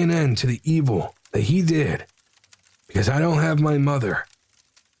never be an end to the evil that he did, because I don't have my mother.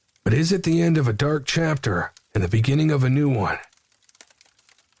 But is it the end of a dark chapter and the beginning of a new one?"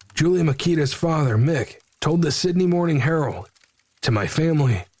 Julie Makita's father, Mick, told the Sydney Morning Herald, "To my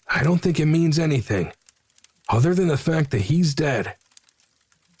family, I don't think it means anything, other than the fact that he's dead."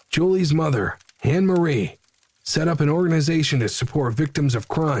 Julie's mother, Anne Marie, set up an organization to support victims of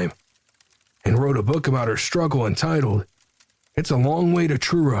crime and wrote a book about her struggle entitled, "It's a Long Way to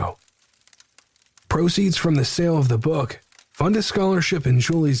Truro." Proceeds from the sale of the book fund a scholarship in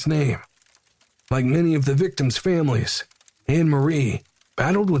Julie's name. Like many of the victims' families, Anne Marie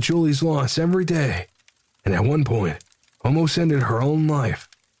battled with Julie's loss every day, and at one point, almost ended her own life.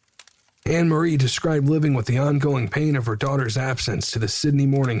 Anne Marie described living with the ongoing pain of her daughter's absence to the Sydney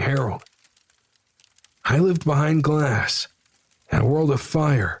Morning Herald. "I lived behind glass, in a world of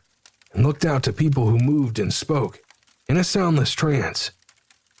fire, and looked out to people who moved and spoke, in a soundless trance,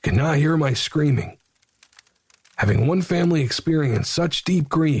 could not hear my screaming. Having one family experience such deep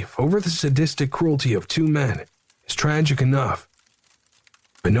grief over the sadistic cruelty of 2 men is tragic enough,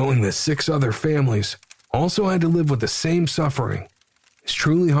 but knowing that 6 other families also had to live with the same suffering is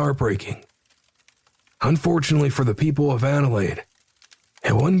truly heartbreaking. Unfortunately for the people of Adelaide,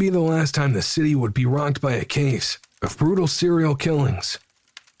 it wouldn't be the last time the city would be rocked by a case of brutal serial killings.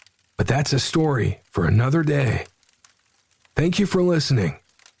 But that's a story for another day. Thank you for listening,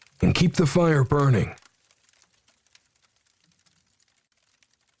 and keep the fire burning.